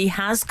 Well, he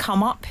has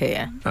come up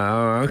here.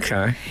 Oh,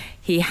 okay.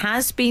 He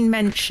has been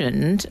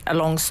mentioned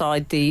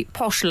alongside the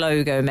posh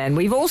logo men.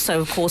 We've also,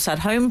 of course, had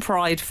Home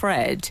Pride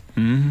Fred.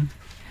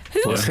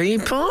 Was he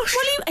posh?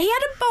 Well, he had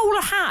a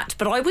bowler hat,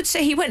 but I would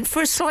say he went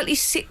for a slightly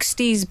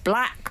 60s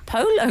black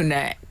polo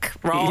neck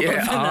rather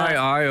than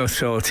I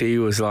thought he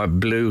was like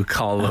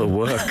blue-collar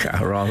worker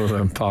rather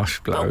than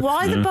posh bloke. But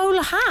why the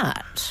bowler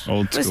hat?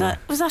 Old school.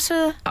 Was that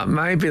a...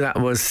 Maybe that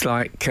was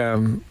like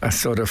a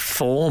sort of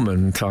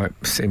foreman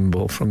type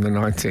symbol from the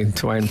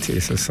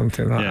 1920s or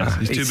something like that.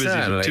 He's too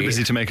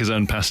busy to make his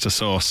own pasta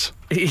sauce.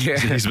 Yeah.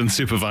 He's been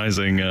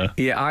supervising.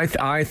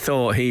 I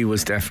thought he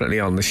was definitely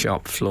on the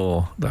shop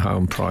floor, the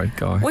Home Pride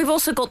guy. We've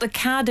also got the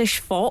Caddish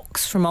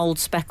Fox from Old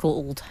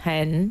Speckled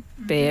Hen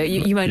beer.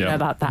 You won't know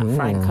about that,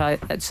 Frank.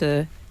 It's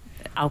a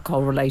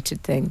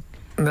alcohol-related thing.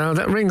 No,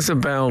 that rings a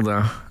bell,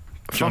 though.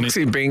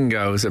 Foxy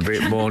Bingo's a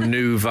bit more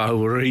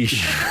nouveau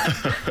riche.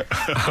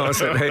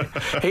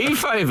 He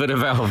favoured a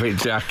velvet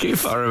jacket,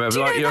 if I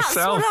remember, like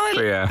yourself,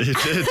 Pierre. He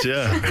did,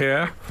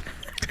 yeah.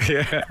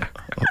 Yeah.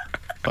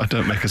 I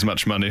don't make as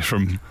much money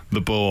from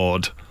the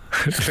board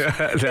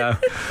No.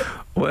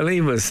 Well,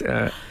 he was.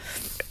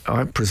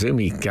 I presume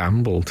he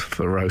gambled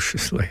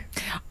ferociously.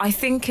 I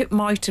think it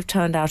might have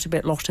turned out a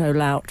bit Lotto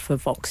Lout for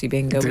Foxy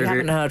Bingo. Did We it?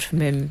 haven't heard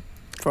from him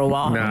for a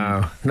while.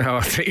 No,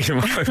 I think you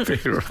might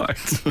be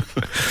right.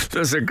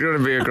 There's going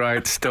to be a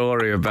great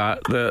story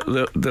about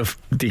the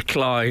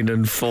decline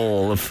and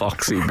fall of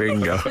Foxy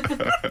Bingo.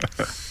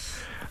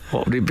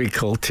 What would it be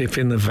called?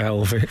 Tipping the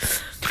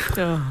Velvet?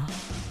 Oh.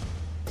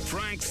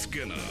 Frank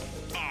Skinner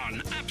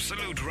on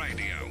Absolute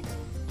Radio.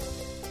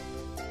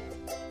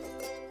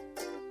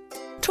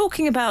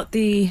 Talking about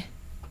the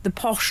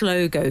posh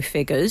logo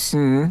figures,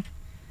 someone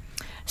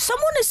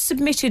has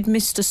submitted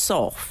Mr.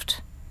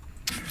 Soft.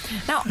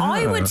 Now,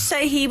 I would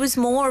say he was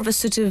more of a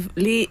sort of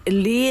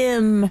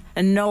Liam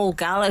and Noel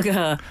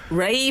Gallagher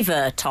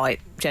raver type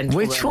gentleman.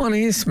 Which one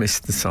is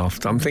Mr.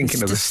 Soft? I'm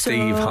thinking of the Mr.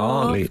 Steve Soft.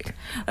 Harley.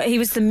 He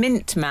was the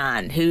mint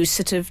man who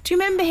sort of... Do you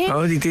remember him?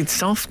 Oh, he did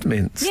soft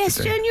mints. yes,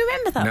 did do he? you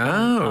remember that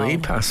No, one? he Oh.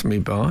 passed me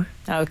by.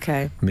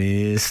 Okay.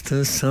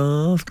 Mr.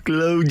 Soft,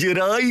 close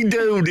your eye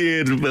down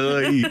there,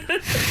 boy.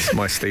 It's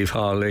my Steve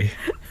Harley.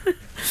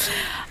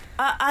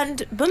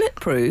 And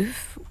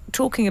Bulletproof,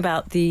 talking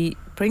about the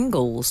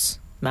Pringles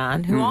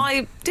man, who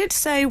I did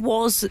say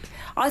was...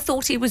 I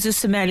thought he was a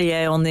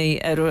sommelier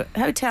at a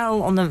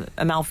hotel on the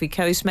Amalfi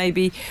Coast,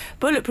 maybe.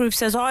 Bulletproof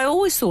says, I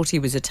always thought he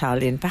was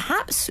Italian,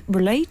 perhaps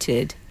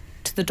related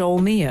to the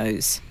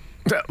Dolmios.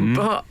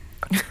 But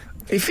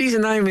if his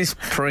name is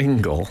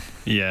Pringle,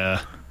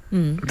 Yeah.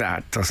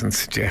 that doesn't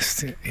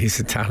suggest he's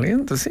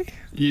Italian, does he?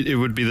 It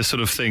would be the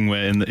sort of thing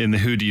where in the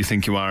Who Do You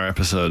Think You Are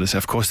episode, they say,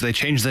 of course, they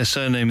changed their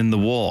surname in the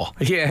war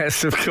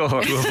Yes, of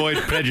course. to avoid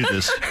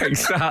prejudice.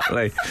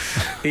 Exactly.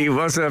 He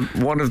was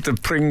one of the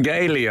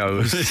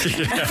Pringalios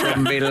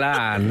from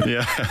Milan.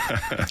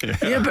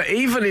 Yeah, but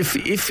even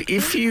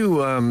if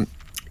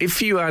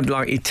you had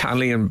like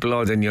Italian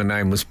blood and your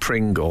name was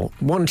Pringle,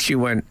 once you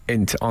went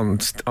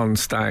on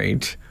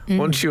stage,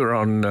 once you were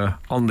on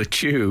the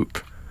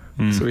tube,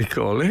 so we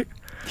call it,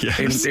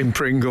 Yes. in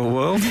Pringle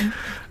world,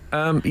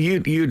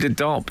 you'd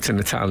adopt an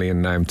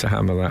Italian name to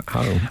hammer that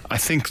home. I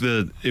think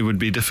that it would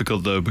be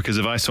difficult, though, because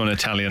if I saw an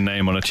Italian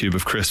name on a tube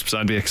of crisps,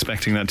 I'd be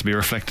expecting that to be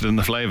reflected in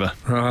the flavour.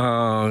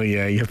 Oh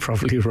yeah, you're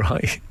probably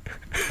right.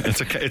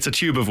 It's a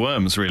tube of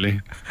worms,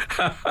 really.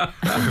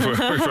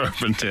 We've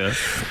opened here.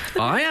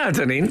 I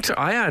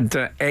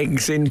had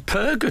eggs in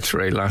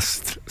purgatory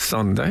last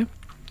Sunday.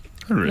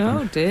 Really?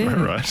 Oh, dear.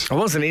 All right. I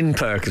wasn't in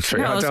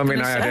purgatory. No, I I was don't mean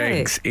gonna I had say.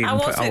 eggs in. How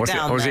was it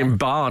down I was there? in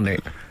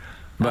Barnet.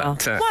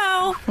 But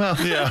Well, Well,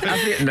 yeah.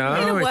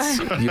 no, In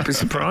a you'd be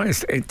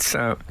surprised. It's.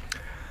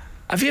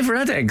 Have you ever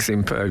had eggs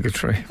in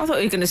purgatory? I thought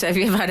you were going to say, have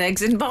you ever had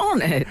eggs in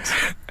Barnet?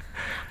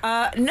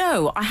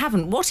 No, I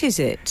haven't. What is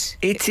it?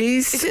 It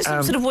is. Is it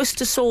some sort of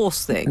Worcester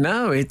sauce thing?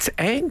 No, it's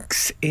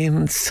eggs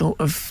in sort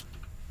of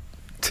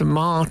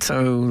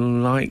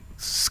tomato-like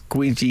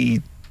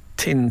squidgy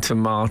tin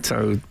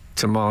tomato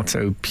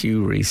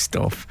puree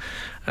stuff,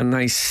 and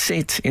they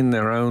sit in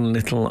their own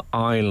little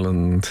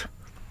island.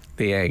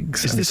 The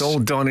eggs. And it's all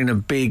done in a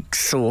big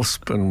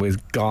saucepan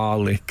with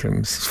garlic, and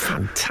it's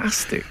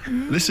fantastic.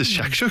 This is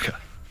shakshuka.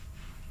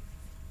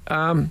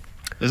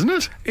 Isn't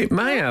it? It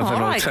may have an all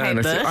right, Kate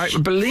alternative. Bush. I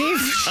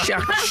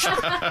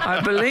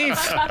believe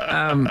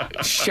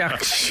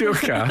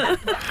shakshuka.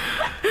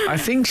 I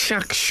think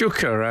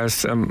shakshuka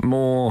has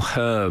more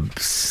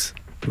herbs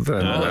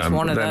than, it's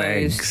one of than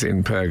those. eggs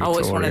in purgatory. Oh,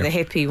 it's one of the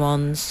hippie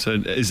ones. So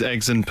is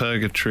eggs in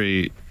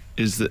purgatory,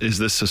 is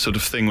this a sort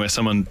of thing where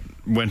someone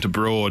went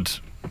abroad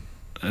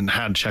and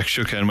had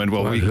shakshuka and went,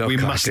 well, Well, we look,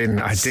 must I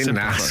didn't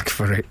simplify. ask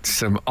for it.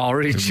 Some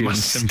origin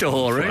must simplify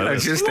story. I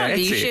this. just Well, ate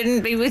you it.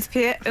 shouldn't be with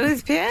Pierre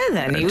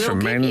then. He will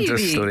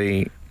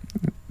Tremendously.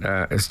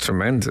 It's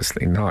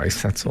tremendously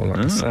nice. That's all I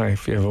can say.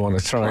 If you ever want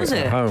to try Was it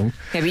it? at home.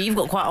 Yeah, but you've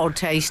got quite odd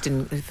taste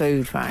in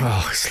food, Frank.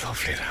 Oh, it's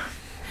lovely. Though.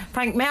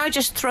 Frank, may I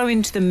just throw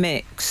into the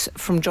mix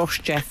from Josh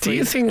Do Jeffrey?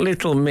 you think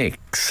Little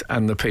Mix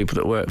and the people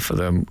that work for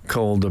them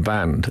call the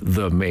band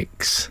The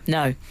Mix?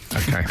 No.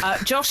 Okay.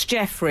 Josh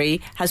Jeffrey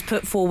has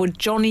put forward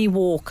Johnny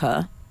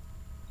Walker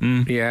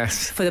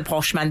Yes. for the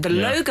Posh Man. The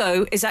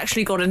logo has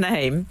actually got a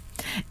name.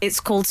 It's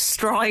called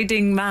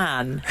Striding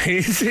Man.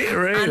 Is it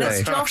And as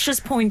really? Josh has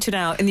pointed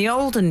out, in the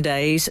olden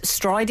days,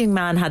 Striding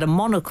Man had a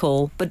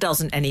monocle, but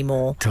doesn't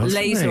anymore. Doesn't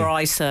Laser he?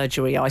 eye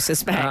surgery, I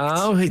suspect.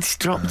 Oh, it's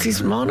dropped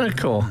his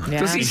monocle.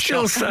 Yeah. Does he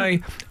still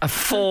say,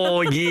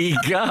 afore ye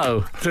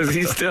go? Does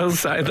he still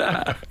say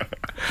that?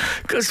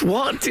 Because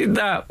what did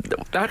that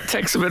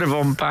takes a bit of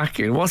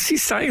unpacking. What's he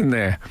saying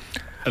there?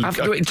 Do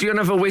you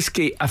have a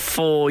whiskey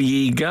afore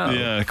ye go?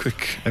 Yeah,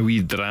 a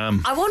wee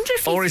dram. I wonder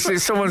if Or is it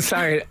someone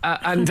saying,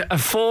 and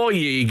afore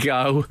ye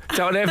go,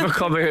 don't ever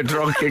come here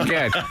drunk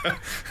again?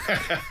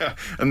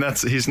 And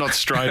he's not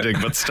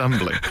striding, but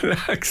stumbling.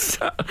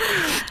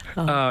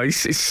 Oh, he's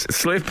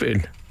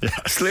slipping.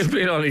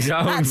 Slipping on his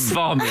own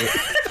vomit.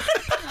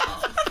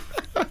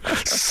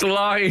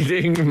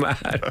 Sliding man.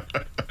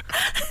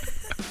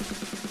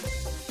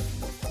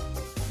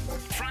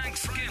 Frank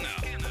Skinner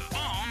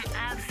on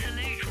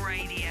Absolute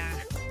Radio.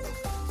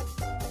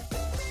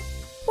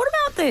 What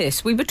about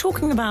this. We were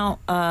talking about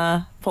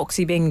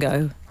Foxy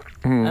Bingo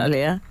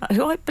earlier,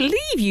 who I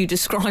believe you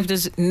described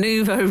as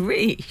nouveau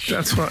riche.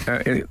 That's what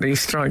he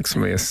strikes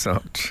me as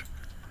such.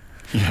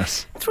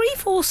 Yes.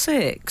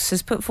 346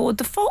 has put forward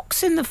the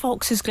fox in the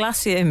Fox's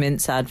Glacier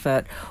Mints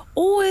advert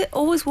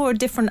always wore a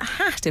different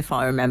hat, if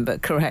I remember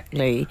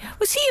correctly.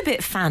 Was he a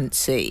bit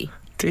fancy?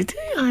 Did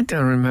he? I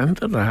don't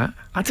remember that.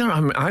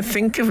 I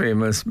think of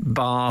him as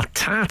bar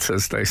tat,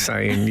 as they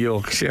say in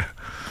Yorkshire.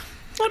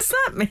 What does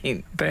that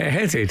mean?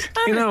 Bareheaded.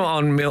 You know,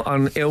 on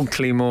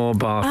Ilkley Moor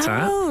bar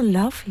tat. Oh,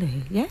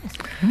 lovely, yes.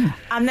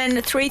 And then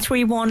the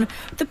 331,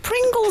 the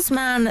Pringles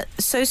man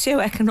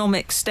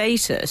socioeconomic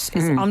status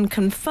is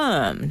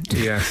unconfirmed.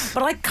 Yes.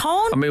 But I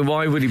can't... I mean,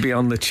 why would he be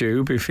on the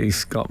tube if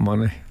he's got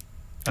money?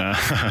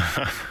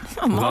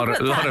 A lot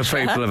of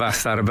people have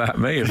asked that about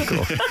me, of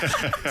course.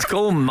 It's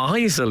called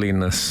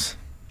miserliness.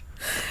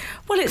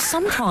 Well,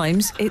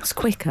 sometimes it's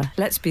quicker,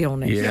 let's be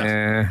honest.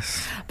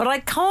 Yes. But I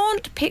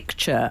can't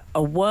picture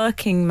a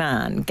working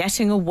man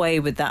getting away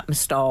with that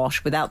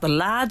moustache without the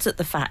lads at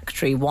the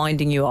factory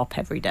winding you up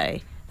every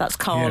day. That's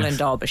Carl in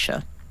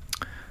Derbyshire.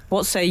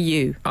 What say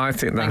you? I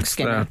think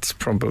that's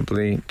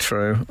probably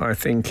true. I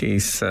think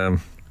he's,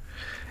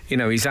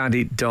 he's had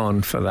it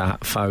done for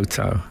that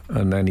photo,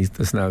 and then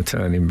there's no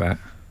turning back.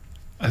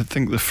 I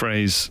think the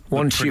phrase...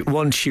 Once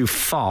you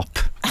fop,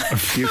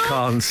 you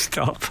can't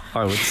stop,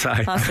 I would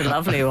say. That's a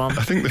lovely one.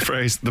 I think the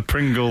phrase, the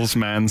Pringles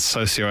man's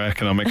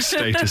socioeconomic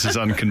status is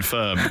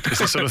unconfirmed, is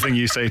the sort of thing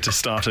you say to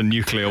start a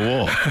nuclear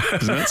war.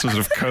 Isn't it sort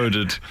of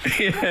coded?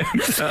 Yeah,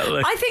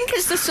 exactly. I think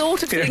it's the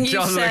sort of thing you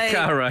John say Le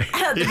Carre.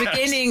 at the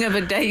beginning of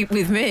a date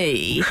with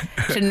me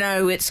to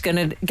know it's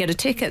going to get a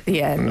tick at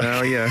the end.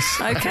 Oh, yes.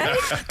 Okay?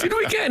 Did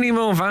we get any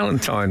more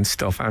Valentine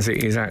stuff as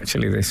it is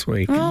actually this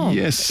week? Oh,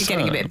 Yes, you're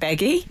getting a bit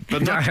beggy.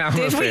 But I am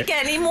Did a we bit.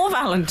 get any more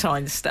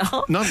Valentine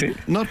stuff?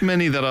 Not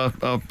many that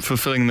are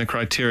fulfilling the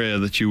criteria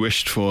that you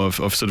wished for of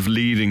sort of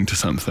leading to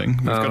something.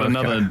 We've got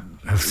another...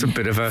 That's a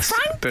bit of a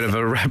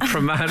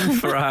reprimand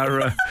for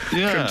our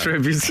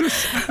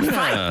contributors.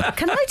 Yeah.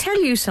 Can I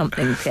tell you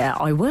something, Pierre?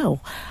 I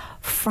will.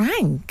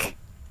 Frank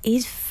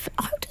is...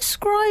 I would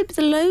describe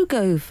the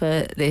logo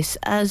for this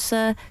as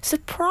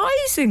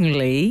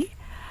surprisingly...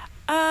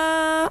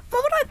 what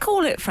would I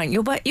call it, Frank?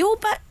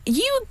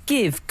 You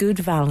give good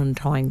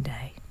Valentine's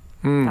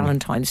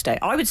Day.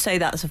 I would say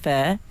that's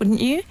fair, wouldn't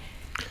you?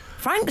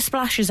 Frank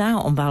splashes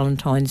out on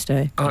Valentine's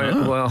Day.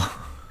 Well,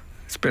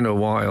 it's been a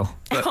while.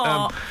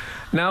 But,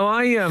 no,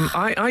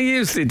 I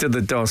usually do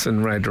the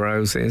dozen red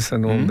roses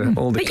and all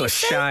the But you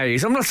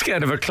cliches. I'm not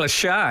scared of a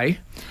cliche.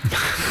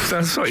 So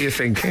that's what you're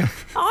thinking.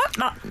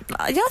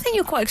 I think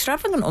you're quite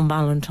extravagant on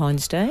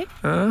Valentine's Day.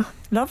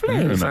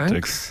 Lovely.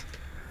 romantic. Thanks.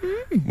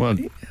 Well,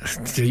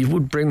 You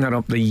would bring that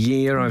up the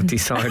year I've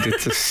decided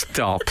to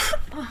stop.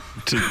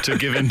 to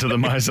give in to the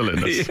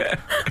miserliness. Yeah,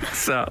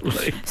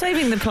 exactly.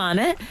 Saving the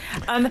planet.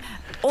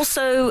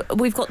 Also,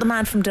 we've got the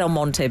man from Del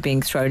Monte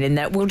being thrown in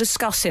there. We'll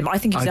discuss him. I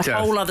think he's a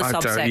whole other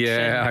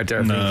subsection. I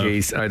don't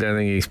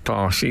think he's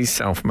posh. He's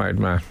self-made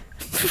man.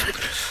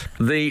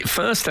 The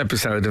first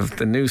episode of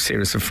the new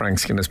series of Frank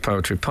Skinner's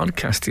Poetry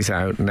Podcast is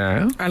out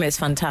now. And it's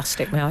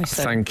fantastic, may I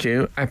say. Thank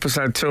you.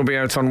 Episode 2 will be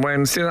out on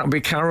Wednesday. That'll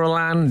be Carol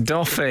Ann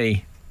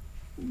Duffy.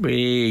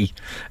 We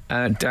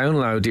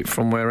download it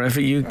from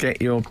wherever you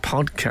get your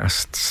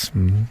podcasts.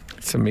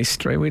 It's a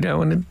mystery we don't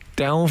want to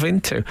delve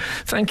into.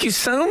 Thank you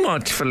so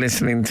much for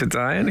listening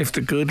today. And if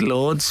the good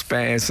Lord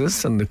spares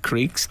us and the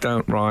creeks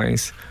don't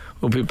rise,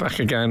 we'll be back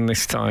again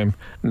this time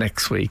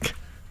next week.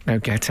 Now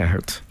get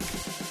out.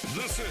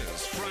 This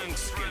is Frank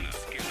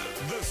Skinner.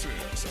 This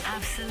is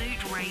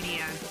Absolute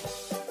Radio.